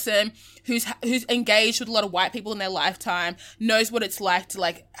black person who's engaged with a lot of white people in their lifetime knows what it's like to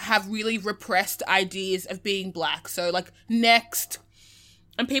like have really repressed ideas of being black. So like, next.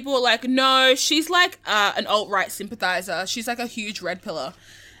 And people were like, no, she's like an alt-right sympathizer. She's like a huge red pillar.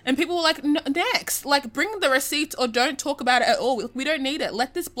 And people were like, no, next. Like, bring the receipts or don't talk about it at all. We don't need it.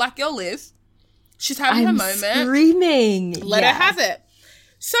 Let this black girl live. She's having her moment. Screaming. Let her have it.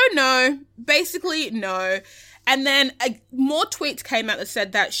 So no, basically no. And then more tweets came out that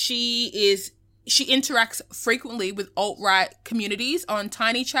said that she interacts frequently with alt-right communities on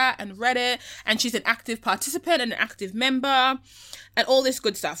TinyChat and Reddit, and she's an active participant and an active member and all this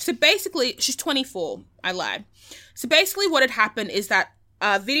good stuff. So basically, she's 24. I lied. So basically what had happened is that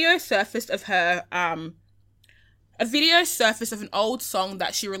a video surfaced of her, a video surfaced of an old song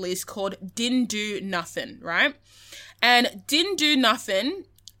that she released called Didn't Do Nothing, right? And Didn't Do Nothing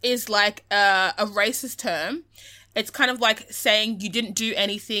is like a racist term. It's kind of like saying you didn't do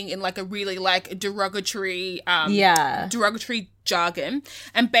anything in like a really like derogatory jargon.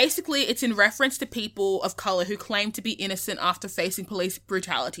 And basically it's in reference to people of color who claim to be innocent after facing police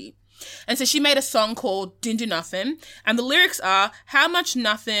brutality. And so she made a song called Didn't Do Nothing. And the lyrics are, how much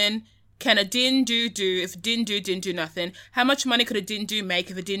nothing can a didn't do if a didn't do nothing? How much money could a didn't do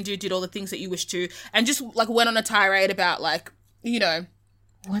make if a didn't do did all the things that you wish to? And just like went on a tirade about like,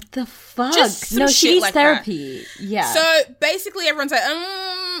 what the fuck? Just No, she needs like therapy. That. Yeah. So basically everyone's like,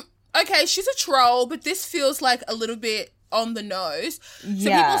 okay, she's a troll, but this feels like a little bit on the nose. So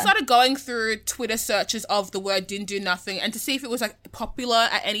people started going through Twitter searches of the word didn't do nothing and to see if it was like popular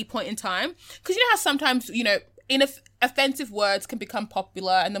at any point in time. Because you know how sometimes, offensive words can become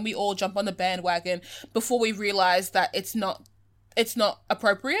popular and then we all jump on the bandwagon before we realize that it's not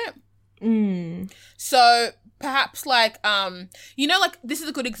appropriate. So perhaps like, like this is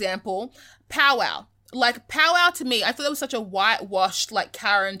a good example. Powwow. Like powwow to me, I thought that was such a whitewashed like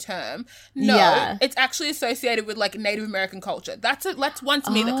Karen term. No, it's actually associated with like Native American culture. That's one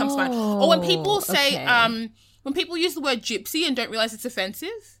to me that comes to mind. Or when people say, when people use the word gypsy and don't realize it's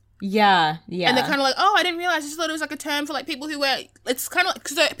offensive. Yeah. And they're kind of like, oh, I didn't realize. I just thought it was like a term for like people who wear. It's kind of like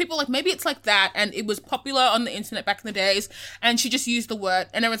because people like maybe it's like that, and it was popular on the internet back in the days, and she just used the word,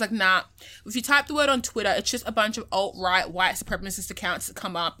 and everyone's like, nah. If you type the word on Twitter, it's just a bunch of alt-right white supremacist accounts that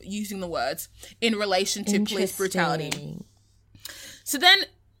come up using the words in relation to police brutality. So then,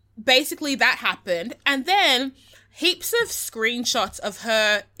 basically, that happened, and then heaps of screenshots of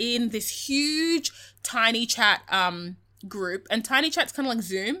her in this huge TinyChat group, and TinyChat's kind of like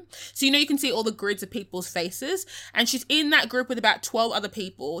Zoom, so you can see all the grids of people's faces, and she's in that group with about 12 other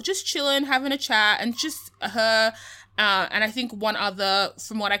people just chilling, having a chat, and just her and I think one other,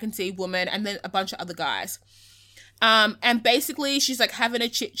 from what I can see, woman, and then a bunch of other guys, and basically she's like having a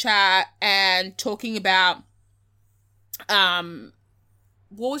chit chat and talking about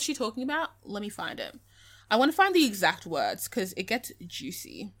what was she talking about? Let me find it. I want to find the exact words because it gets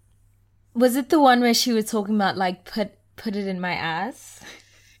juicy. Was it the one where she was talking about like put it in my ass?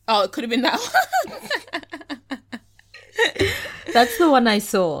 Oh, it could have been that one. That's the one I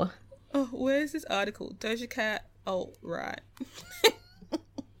saw. Oh, where's this article? Doja Cat. Oh, right.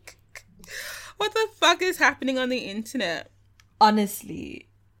 What the fuck is happening on the internet? Honestly.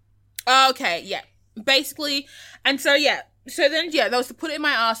 Okay, yeah. Basically, and so yeah. So then, yeah, that was the put it in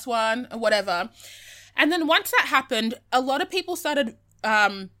my ass one or whatever. And then once that happened, a lot of people started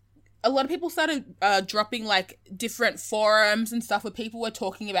a lot of people started dropping like different forums and stuff where people were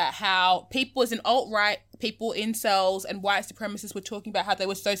talking about how people as in alt-right, people, incels and white supremacists were talking about how they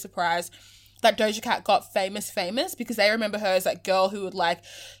were so surprised that Doja Cat got famous because they remember her as that girl who would like,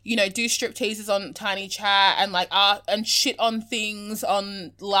 you know, do strip teasers on Tiny Chat and like and shit on things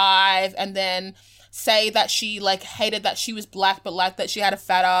on live and then say that she like hated that she was black but liked that she had a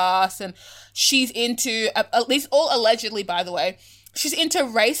fat ass, and she's into, at least all allegedly by the way, she's into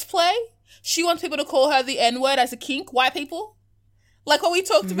race play. She wants people to call her the N-word as a kink, white people. Like what we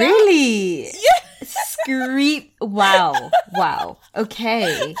talked about. Really? Yeah. Wow. Wow.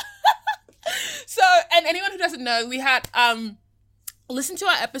 Okay. So, and anyone who doesn't know, we had listen to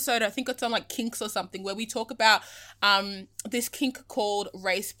our episode, I think it's on like kinks or something, where we talk about this kink called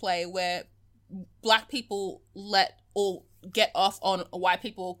race play, where black people get off on white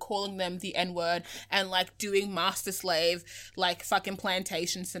people calling them the N-word and like doing master slave like fucking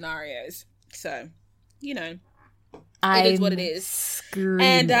plantation scenarios. So, you know, it is what it is.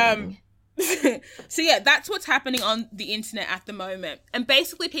 Screaming. And so yeah, that's what's happening on the internet at the moment. And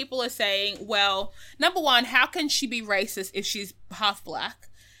basically people are saying, well, number one, how can she be racist if she's half black?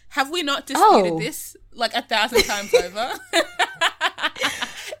 Have we not disputed this like 1,000 times over?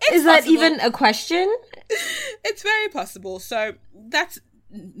 Is that even a question? It's very possible. So that's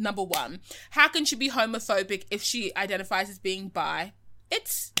number one. How can she be homophobic if she identifies as being bi?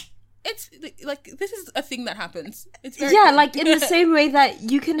 It's like, this is a thing that happens. It's very cool. Like in the same way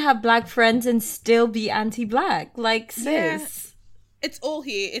that you can have black friends and still be anti-black. Like, sis. Yeah. It's all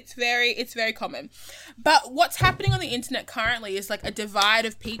here. It's very common. But what's happening on the internet currently is like a divide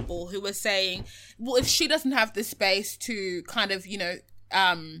of people who are saying, well, if she doesn't have the space to kind of, you know,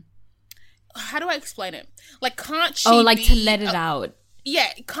 how do I explain it? Like, can't she to let it out.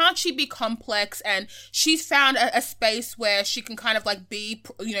 Yeah, can't she be complex? And she's found a space where she can kind of like be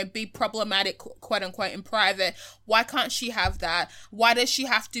problematic, quote unquote, in private. Why can't she have that? Why does she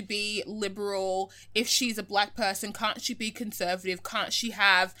have to be liberal if she's a black person? Can't she be conservative? Can't she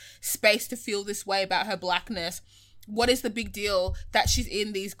have space to feel this way about her blackness? What is the big deal that she's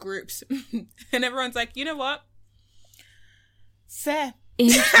in these groups? And everyone's like, you know what? Fair.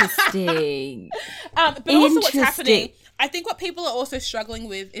 Interesting. But also what's happening, I think what people are also struggling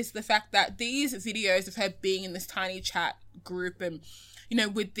with is the fact that these videos of her being in this Tiny Chat group and, you know,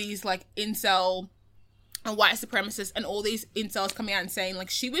 with these like incel and white supremacists and all these incels coming out and saying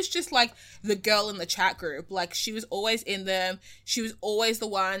like she was just like the girl in the chat group. Like she was always in them. She was always the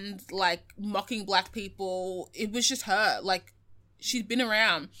one like mocking black people. It was just her. Like she's been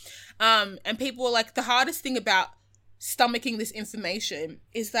around. And people were like, the hardest thing about stomaching this information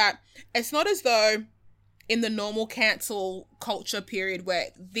is that it's not as though in the normal cancel culture period where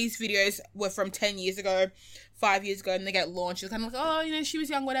these videos were from 10 years ago, 5 years ago, and they get launched. It's kind of like, oh, you know, she was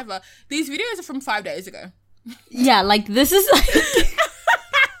young, whatever. These videos are from 5 days ago. Yeah, like this is like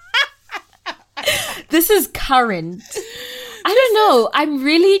this is current. I don't know. I'm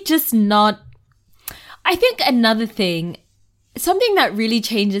really just not. I think another thing, something that really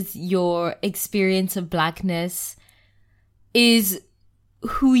changes your experience of blackness is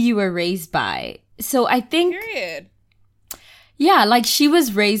who you were raised by. So I think... Period. Yeah, like she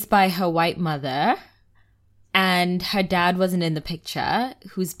was raised by her white mother and her dad wasn't in the picture,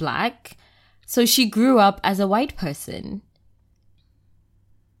 who's black. So she grew up as a white person.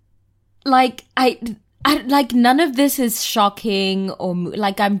 Like, I like none of this is shocking or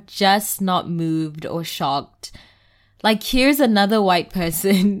like I'm just not moved or shocked. Like here's another white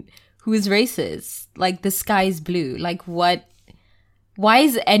person who's racist. Like the sky's blue. Like what? Why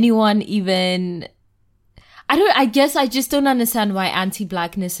is anyone even... I guess I just don't understand why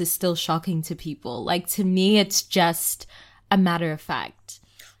anti-blackness is still shocking to people. Like to me, it's just a matter of fact.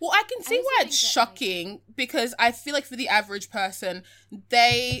 Well, I can see why it's shocking because I feel like for the average person,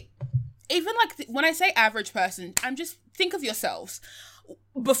 they... Even like when I say average person, I'm just... Think of yourselves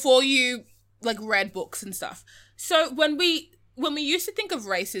before you like read books and stuff. So when we used to think of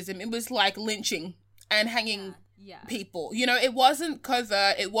racism, it was like lynching and hanging people. You know, it wasn't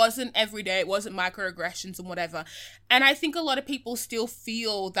covert, it wasn't everyday, it wasn't microaggressions and whatever. And I think a lot of people still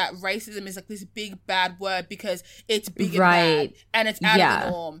feel that racism is like this big bad word because it's big and bad and it's out of the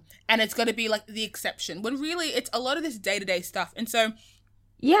norm and it's got to be like the exception when really it's a lot of this day-to-day stuff. And so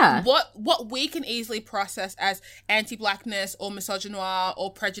what we can easily process as anti-blackness or misogynoir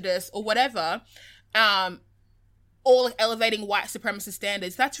or prejudice or whatever, or like elevating white supremacist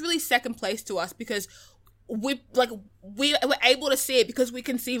standards, that's really second place to us because we're able to see it because we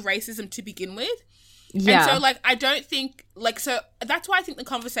can see racism to begin with. Yeah. And so, like, I don't think, like, so that's why I think the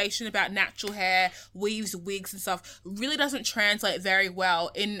conversation about natural hair, weaves, wigs and stuff really doesn't translate very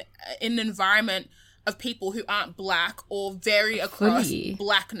well in an environment of people who aren't black or vary across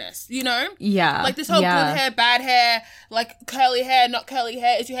blackness, you know? Yeah. Like this whole good hair, bad hair, like curly hair, not curly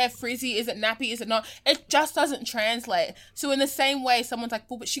hair. Is your hair frizzy? Is it nappy? Is it not? It just doesn't translate. So in the same way, someone's like,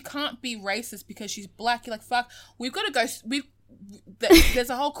 well, but she can't be racist because she's black. You're like, fuck, we've got to go, there's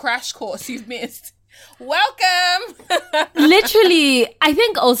a whole crash course you've missed. Welcome. Literally, I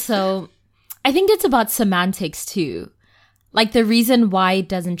think it's about semantics too. Like the reason why it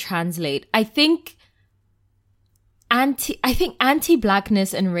doesn't translate. I think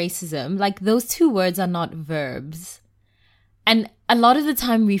anti-blackness and racism, like those two words are not verbs. And a lot of the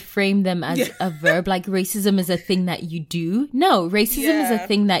time we frame them as a verb, like racism is a thing that you do. No, racism is a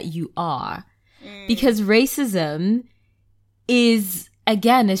thing that you are. Because racism is,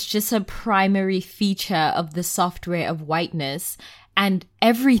 again, it's just a primary feature of the software of whiteness. And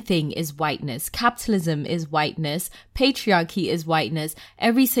everything is whiteness. Capitalism is whiteness. Patriarchy is whiteness.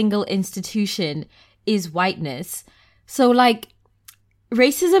 Every single institution is whiteness. So, like,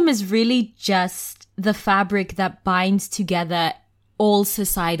 racism is really just the fabric that binds together all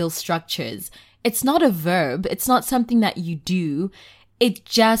societal structures. It's not a verb. It's not something that you do. It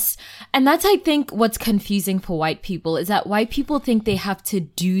just, and that's, I think, what's confusing for white people is that white people think they have to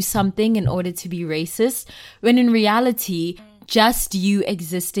do something in order to be racist, when in reality, just you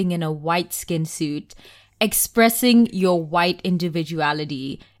existing in a white skin suit, expressing your white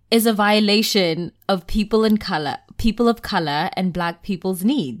individuality is a violation of people of color and black people's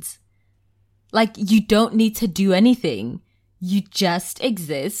needs. Like, you don't need to do anything. You just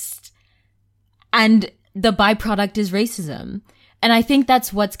exist. And the byproduct is racism. And I think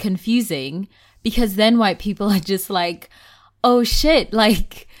that's what's confusing, because then white people are just like, oh shit,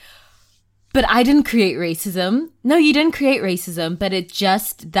 like, but I didn't create racism. No, you didn't create racism, but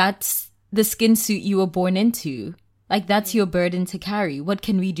that's the skin suit you were born into. Like, that's your burden to carry. What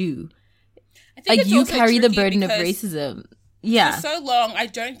can we do? I think like, you carry the burden of racism. Yeah. For so long, I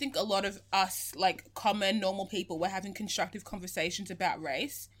don't think a lot of us, like, common, normal people were having constructive conversations about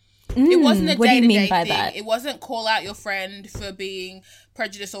race. It wasn't a day-to-day thing. That? It wasn't call out your friend for being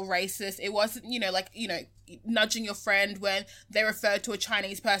prejudiced or racist. It wasn't, nudging your friend when they referred to a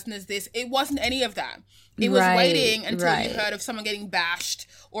Chinese person as this. It wasn't any of that. It was waiting until you heard of someone getting bashed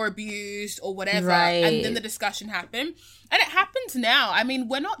or abused or whatever, and then the discussion happened. And it happens now. I mean,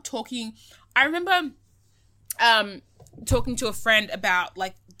 we're not talking... I remember talking to a friend about,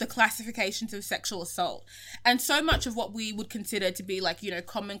 like, the classifications of sexual assault. And so much of what we would consider to be, like,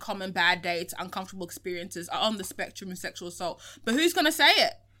 common bad dates, uncomfortable experiences are on the spectrum of sexual assault. But who's going to say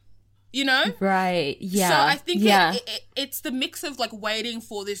it? You know? Right. Yeah. So I think it's the mix of, like, waiting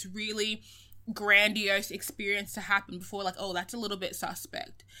for this really grandiose experience to happen before, like, oh, that's a little bit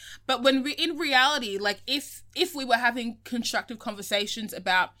suspect. But when in reality, like, if we were having constructive conversations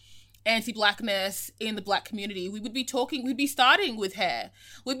about anti-blackness in the black community, we'd be starting with hair.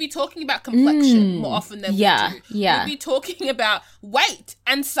 We'd be talking about complexion more often than we do. Yeah. We'd be talking about weight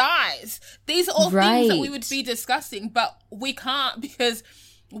and size. These are all things that we would be discussing, but we can't, because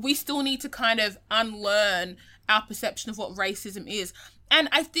we still need to kind of unlearn our perception of what racism is. And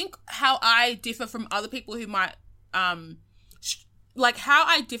I think how I differ from other people who might, how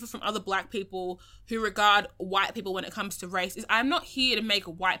I differ from other black people who regard white people when it comes to race is I'm not here to make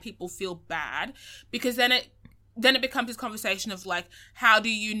white people feel bad, because then it becomes this conversation of, like, how do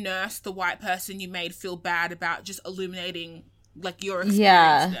you nurse the white person you made feel bad about just illuminating, like, your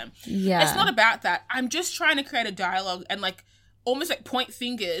experience to them. Yeah. It's not about that. I'm just trying to create a dialogue and, like, almost like point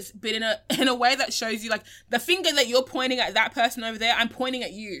fingers, but in a way that shows you, like, the finger that you're pointing at that person over there, I'm pointing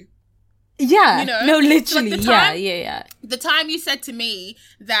at you. Yeah. No, literally. So, like, the time you said to me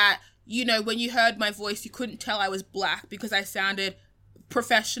that, when you heard my voice, you couldn't tell I was black because I sounded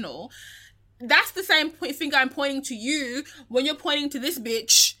professional. That's the same finger I'm pointing to you when you're pointing to this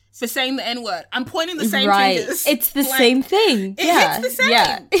bitch for saying the N-word. I'm pointing the same fingers. It's the same thing. It's the same.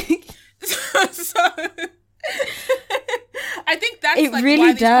 Yeah. So I think that's it like really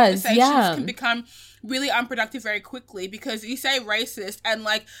why these does. conversations can become really unproductive very quickly, because you say racist and,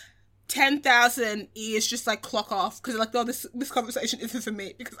 like, 10,000 ears just, like, clock off because, like, no, this conversation isn't for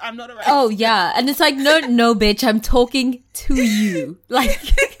me because I'm not a racist. Oh, yeah. And it's like, no, bitch, I'm talking to you. Like,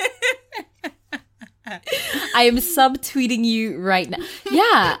 I am subtweeting you right now.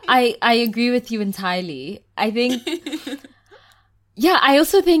 Yeah, I agree with you entirely. I think, I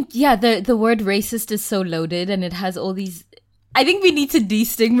also think, the word racist is so loaded and it has all these, I think we need to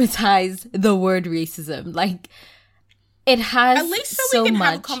destigmatize the word racism. Like, it has at least so we can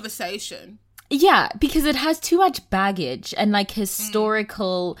have a conversation. Yeah, because it has too much baggage and like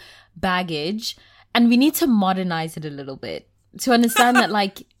historical baggage, and we need to modernize it a little bit to understand that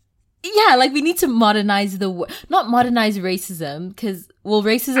like, yeah, like we need to modernize not modernize racism, because, well,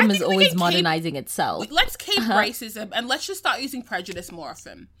 racism is always modernizing itself. Let's keep racism and let's just start using prejudice more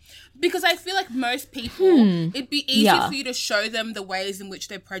often. Because I feel like most people, it'd be easier for you to show them the ways in which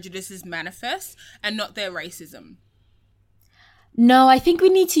their prejudices manifest and not their racism. No, I think we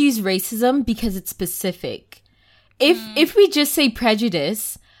need to use racism because it's specific. If we just say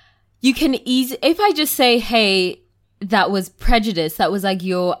prejudice, you can if I just say, hey, that was prejudice, that was like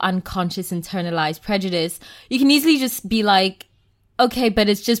your unconscious internalized prejudice, you can easily just be like, okay, but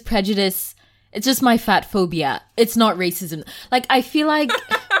it's just prejudice. It's just my fat phobia. It's not racism. Like, I feel like,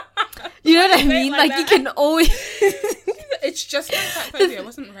 you know what I mean? Like you can always... It's just my fat phobia. It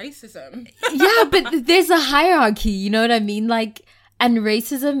wasn't racism. Yeah, but there's a hierarchy, you know what I mean? Like, and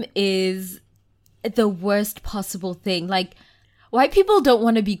racism is the worst possible thing. Like, white people don't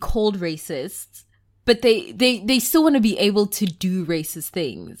want to be called racists, but they still want to be able to do racist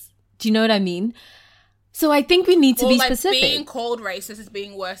things. Do you know what I mean? So I think we need to be specific. Being called racist is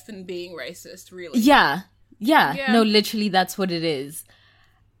being worse than being racist, really. Yeah. No, literally, that's what it is.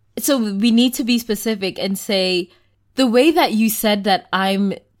 So we need to be specific and say, the way that you said that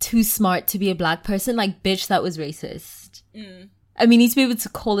I'm too smart to be a black person, like, bitch, that was racist. And we need to be able to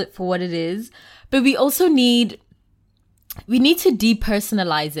call it for what it is. But we also need to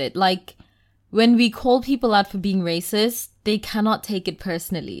depersonalize it. Like, when we call people out for being racist, they cannot take it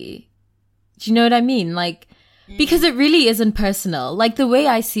personally. Do you know what I mean? Like, because it really isn't personal. Like, the way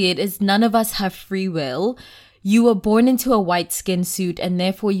I see it is none of us have free will. You were born into a white skin suit, and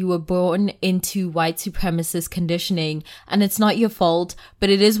therefore you were born into white supremacist conditioning, and it's not your fault, but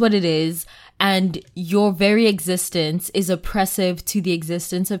it is what it is. And your very existence is oppressive to the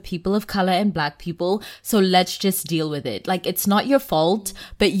existence of people of color and black people. So let's just deal with it. Like, it's not your fault,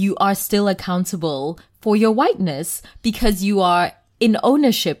 but you are still accountable for your whiteness because you are in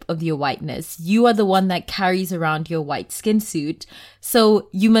ownership of your whiteness. You are the one that carries around your white skin suit. So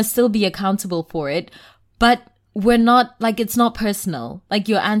you must still be accountable for it. But we're not, like, it's not personal. Like,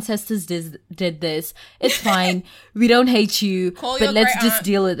 your ancestors did this. It's fine. We don't hate you, but let's just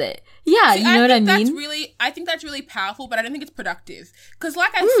deal with it. Yeah, you know what I mean? I think that's really powerful, but I don't think it's productive. Because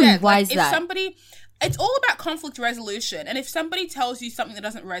like I said, why is that? It's all about conflict resolution. And if somebody tells you something that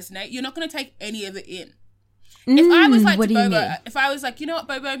doesn't resonate, you're not going to take any of it in. If I was like to Bobo, if I was like, you know what,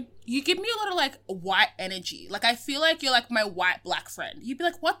 Bobo, you give me a lot of like white energy. Like, I feel like you're like my white black friend. You'd be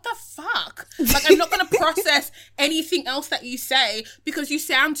like, what the fuck? Like, I'm not going to process anything else that you say because you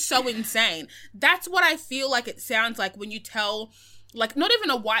sound so insane. That's what I feel like it sounds like when you tell, like, not even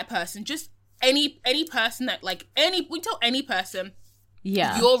a white person, just any person that, like, we tell any person,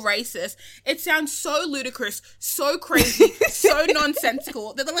 you're racist. It sounds so ludicrous, so crazy, so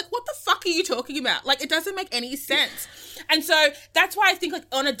nonsensical that they're like, what the fuck are you talking about? Like, it doesn't make any sense. And so that's why I think, like,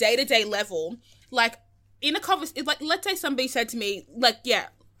 on a day-to-day level, like, in a conversation, like, let's say somebody said to me, like, yeah,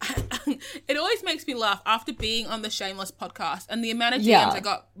 it always makes me laugh after being on the Shameless podcast and the amount of DMs I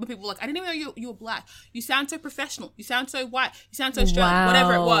got where people were like, I didn't even know you were black. You sound so professional. You sound so white. You sound so strong.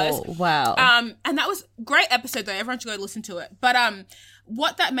 Whatever it was. Wow. And that was a great episode though. Everyone should go listen to it. But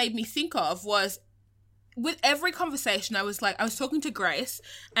what that made me think of was, with every conversation, I was talking to Grace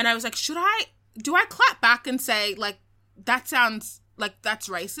and I was like, do I clap back and say, like, that sounds like that's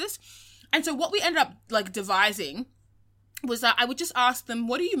racist? And so what we ended up like devising was that I would just ask them,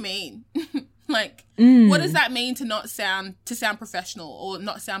 what do you mean? Like, what does that mean to sound professional or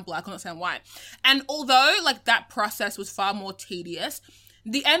not sound black or not sound white? And although like that process was far more tedious,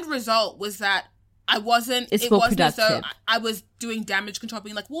 the end result was that it wasn't as though I was doing damage control,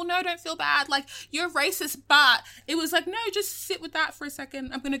 being like, well, no, don't feel bad. Like, you're racist, but it was like, no, just sit with that for a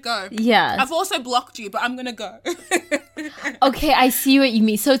second. I'm going to go. Yeah. I've also blocked you, but I'm going to go. Okay, I see what you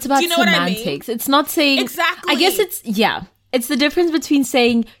mean. So it's about semantics. I mean? It's not saying... Exactly. I guess it's the difference between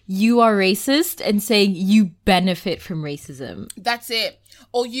saying you are racist and saying you benefit from racism. That's it.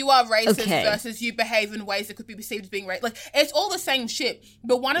 Or you are racist versus you behave in ways that could be perceived as being racist. Like, it's all the same shit.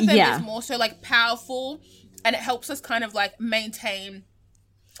 But one of them is more so, like, powerful, and it helps us kind of, like, maintain,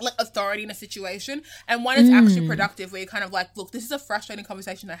 like, authority in a situation. And one is actually productive, where you're kind of like, look, this is a frustrating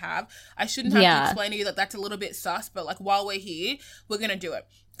conversation to have. I shouldn't have to explain to you that that's a little bit sus, but, like, while we're here, we're going to do it.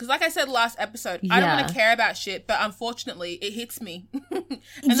 Because like I said last episode, I don't want to care about shit, but unfortunately, it hits me.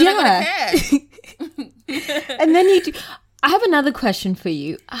 And then I gotta care. And then you do... I have another question for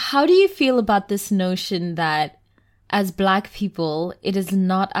you. How do you feel about this notion that as Black people, it is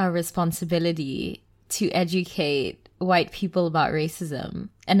not our responsibility to educate white people about racism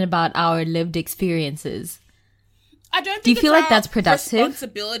and about our lived experiences. I don't think Do you feel like that's productive?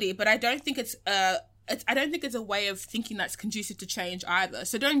 Responsibility, but I don't think it's I don't think it's a way of thinking that's conducive to change either.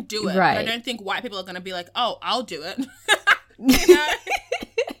 So don't do it. Right. But I don't think white people are going to be like, oh, I'll do it. You know?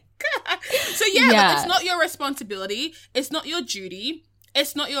 So like, it's not your responsibility. It's not your duty.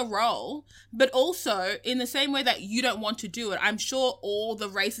 It's not your role. But also, in the same way that you don't want to do it, I'm sure all the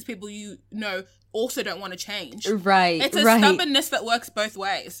racist people you know also don't want to change. Right. It's a stubbornness that works both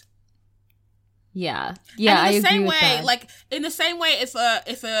ways. Yeah, I agree with that. Like in the same way, if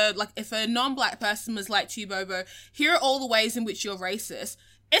a non-black person was like to you, Bobo, here are all the ways in which you're racist.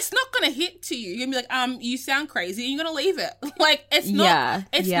 It's not gonna hit to you. You're gonna be like, you sound crazy, and you're gonna leave it. Like it's not.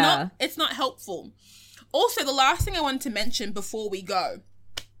 It's not helpful. Also, the last thing I wanted to mention before we go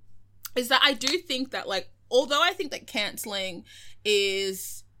is that I do think that, like, although I think that cancelling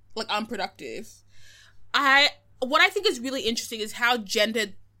is like unproductive, what I think is really interesting is how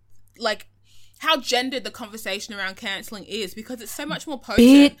gendered the conversation around cancelling is, because it's so much more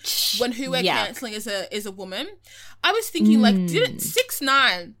potent when who we're cancelling is a woman. I was thinking, like, didn't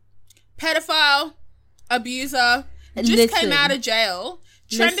 6ix9ine, pedophile, abuser, just came out of jail,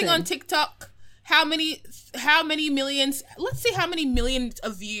 trending on TikTok? How many millions? Let's see how many millions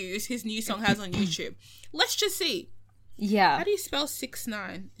of views his new song has on YouTube. Let's just see. Yeah. How do you spell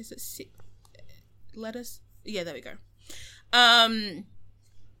 6ix9ine? Is it 6 letters? Yeah, there we go.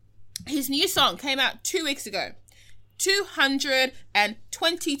 His new song came out 2 weeks ago.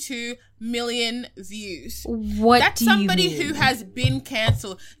 222 million views. That's somebody who has been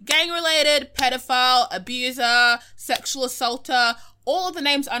cancelled. Gang-related, pedophile, abuser, sexual assaulter, all of the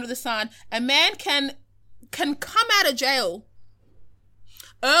names under the sun. A man can come out of jail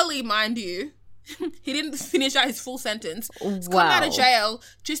early, mind you. He didn't finish out his full sentence. He's come out of jail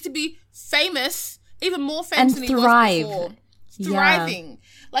just to be famous, even more famous than he was before. Thriving. Yeah.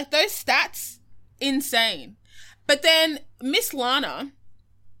 Like, those stats, insane. But then Miss Lana,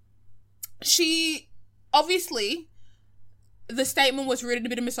 she, obviously, the statement was rooted in a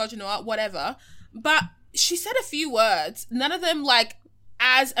bit of misogyny, whatever, but she said a few words, none of them, like,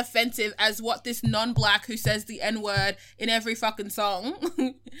 as offensive as what this non-black who says the N-word in every fucking song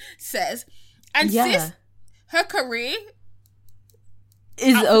says. And sis, her career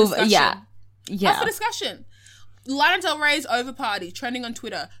is over. Yeah. Up for discussion. Lana Del Rey is over party, trending on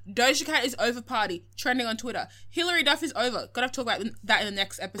Twitter. Doja Cat is over party, trending on Twitter. Hilary Duff is over. Gotta talk about that in the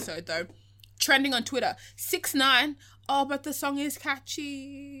next episode, though. Trending on Twitter. 6ix9ine. Oh, but the song is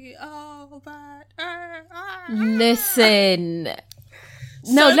catchy. Oh, but... Listen.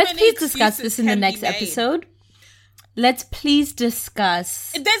 No, let's please discuss this in the next episode. Let's please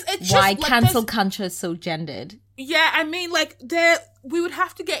discuss why cancel culture is so gendered. Yeah, I mean, like, we would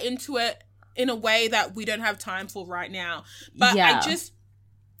have to get into it in a way that we don't have time for right now. But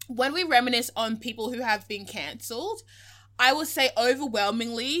when we reminisce on people who have been cancelled, I would say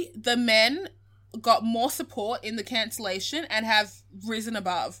overwhelmingly the men got more support in the cancellation and have risen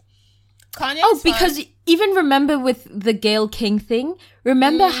above. Because even remember with the Gayle King thing,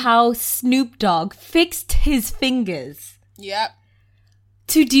 remember how Snoop Dogg fixed his fingers? Yep.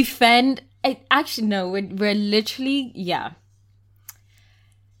 To defend... Actually, no, we're literally... Yeah.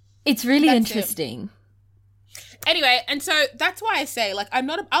 It's really interesting. Anyway, and so that's why I say, like,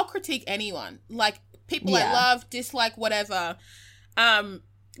 I'll critique anyone. Like, people I love, dislike, whatever.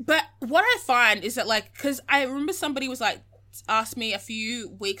 But what I find is that, like, because I remember somebody was like, asked me a few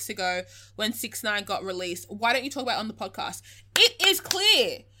weeks ago when 6ix9ine got released, why don't you talk about it on the podcast? It is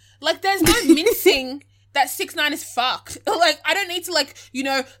clear. Like, there's no mincing that 6ix9ine is fucked. Like, I don't need to, like, you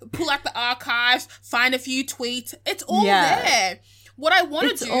know, pull out the archives, find a few tweets. It's all there. What I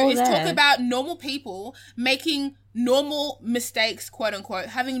want to do is talk about normal people making normal mistakes, quote unquote,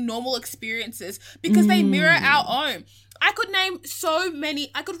 having normal experiences because they mirror our own. I could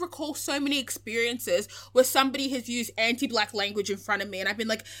recall so many experiences where somebody has used anti-black language in front of me and I've been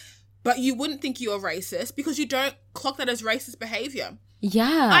like, but you wouldn't think you're racist because you don't clock that as racist behavior.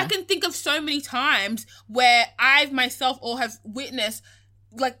 Yeah. I can think of so many times where I've myself or have witnessed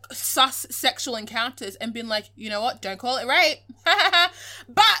like sus sexual encounters and been like, you know what, don't call it rape.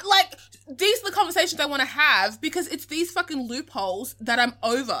 But like, these are the conversations I want to have because it's these fucking loopholes that I'm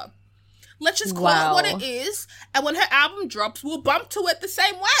over. Let's just call it what it is, and when her album drops, we'll bump to it the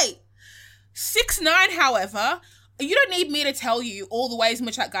same way. 6ix9ine, however, you don't need me to tell you all the ways in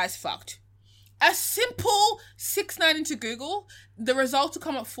which that guy's fucked. A simple 6ix9ine into Google, the results will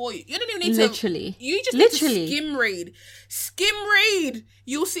come up for you. You don't even need to... You just need to skim read. Skim read.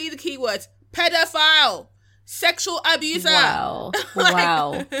 You'll see the keywords. Pedophile. Sexual abuser. Wow.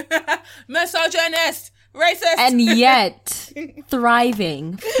 Wow. Misogynist. Racist. And yet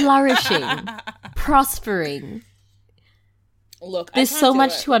thriving, flourishing, prospering. Look, there's so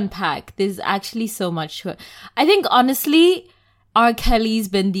much to unpack. There's actually so much to... I think, honestly, R. Kelly's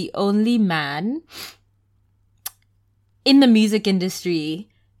been the only man in the music industry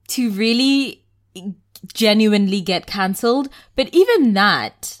to really genuinely get cancelled. But even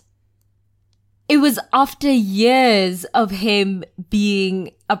that, it was after years of him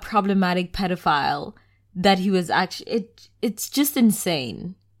being a problematic pedophile that he was actually... It's just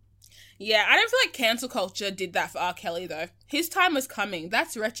insane. Yeah, I don't feel like cancel culture did that for R. Kelly, though. His time was coming.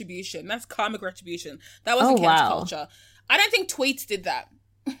 That's retribution. That's karmic retribution. That wasn't cancel culture. I don't think tweets did that.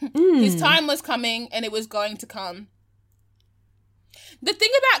 His time was coming and it was going to come. The thing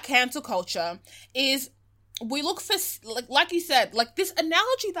about cancel culture is we look for, like you said, like this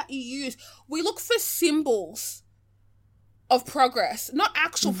analogy that you use, we look for symbols of progress, not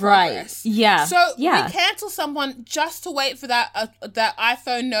actual progress. Right. Yeah. So we cancel someone just to wait for that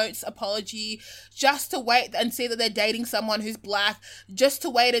iPhone notes apology, just to wait and see that they're dating someone who's black, just to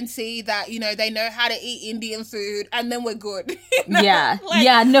wait and see that, you know, they know how to eat Indian food, and then we're good. You know? Yeah. Like,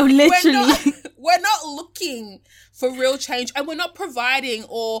 yeah, no, literally. We're not looking for real change, and we're not providing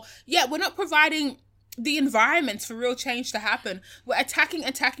the environments for real change to happen. We're attacking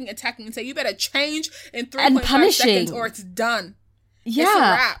and say you better change in 3.5 seconds or it's done. Yeah, it's a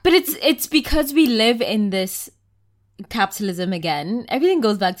wrap. But it's because we live in this capitalism again. Everything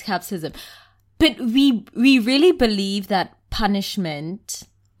goes back to capitalism. But we really believe that punishment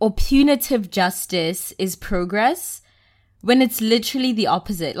or punitive justice is progress when it's literally the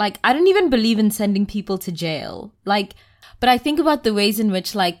opposite. Like, I don't even believe in sending people to jail. Like, but I think about the ways in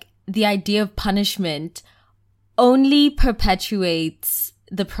which, like, the idea of punishment only perpetuates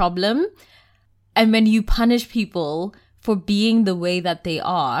the problem. And when you punish people for being the way that they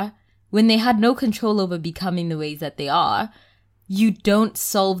are, when they had no control over becoming the ways that they are, you don't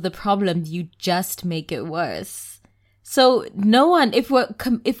solve the problem, you just make it worse. So no one, if we're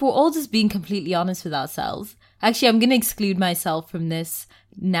all just being completely honest with ourselves, actually I'm going to exclude myself from this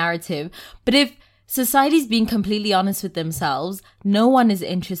narrative, but if society's being completely honest with themselves, no one is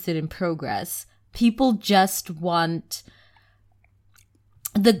interested in progress. People just want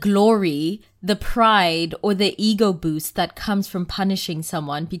the glory, the pride, or the ego boost that comes from punishing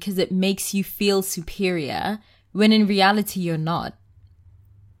someone because it makes you feel superior, when in reality you're not.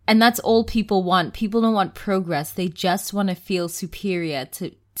 And that's all people want. People don't want progress. They just want to feel superior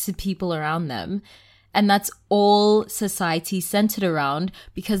to people around them. And that's all society centered around,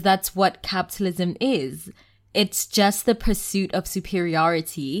 because that's what capitalism is. It's just the pursuit of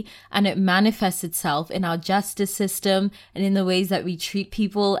superiority, and it manifests itself in our justice system and in the ways that we treat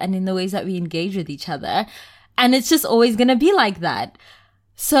people and in the ways that we engage with each other. And it's just always going to be like that.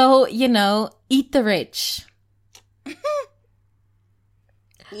 So, you know, eat the rich.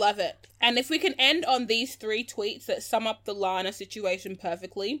 Love it. And if we can end on these 3 tweets that sum up the Lana situation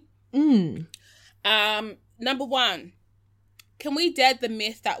perfectly. Number 1, can we dead the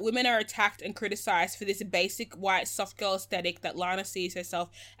myth that women are attacked and criticized for this basic white soft girl aesthetic that Lana sees herself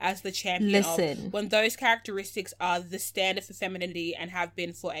as the champion of, when those characteristics are the standard for femininity and have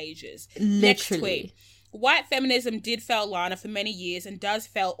been for ages? Literally. Next tweet. White feminism did fail Lana for many years and does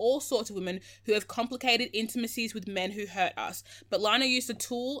fail all sorts of women who have complicated intimacies with men who hurt us. But Lana used a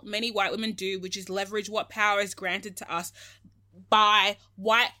tool many white women do, which is leverage what power is granted to us by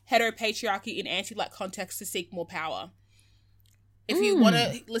white heteropatriarchy in anti-black contexts to seek more power. If you want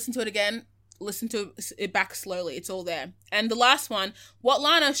to listen to it again, listen to it back slowly. It's all there. And the last one, what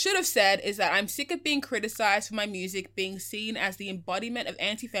Lana should have said is that I'm sick of being criticized for my music being seen as the embodiment of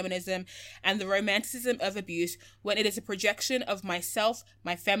anti-feminism and the romanticism of abuse, when it is a projection of myself,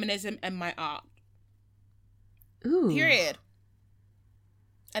 my feminism, and my art. Ooh. Period.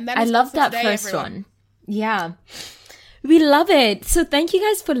 And that is I love that today, first everyone. one. Yeah. We love it. So thank you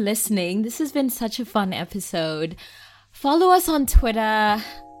guys for listening. This has been such a fun episode. Follow us on Twitter.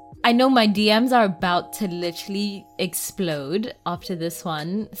 I know my DMs are about to literally explode after this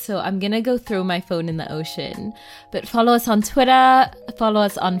one, so I'm gonna go throw my phone in the ocean. But follow us on Twitter, follow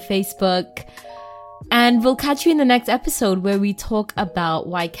us on Facebook, and we'll catch you in the next episode where we talk about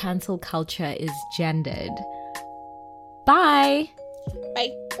why cancel culture is gendered. Bye!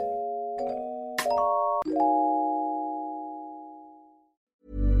 Bye!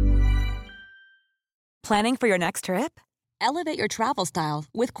 Planning for your next trip? Elevate your travel style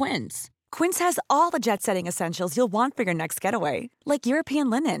with Quince. Quince has all the jet-setting essentials you'll want for your next getaway, like European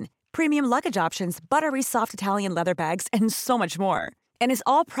linen, premium luggage options, buttery soft Italian leather bags, and so much more. And is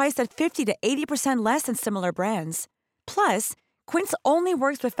all priced at 50 to 80% less than similar brands. Plus, Quince only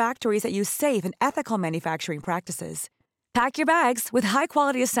works with factories that use safe and ethical manufacturing practices. Pack your bags with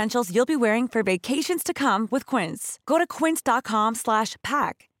high-quality essentials you'll be wearing for vacations to come with Quince. Go to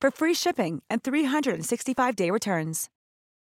quince.com/pack for free shipping and 365-day returns.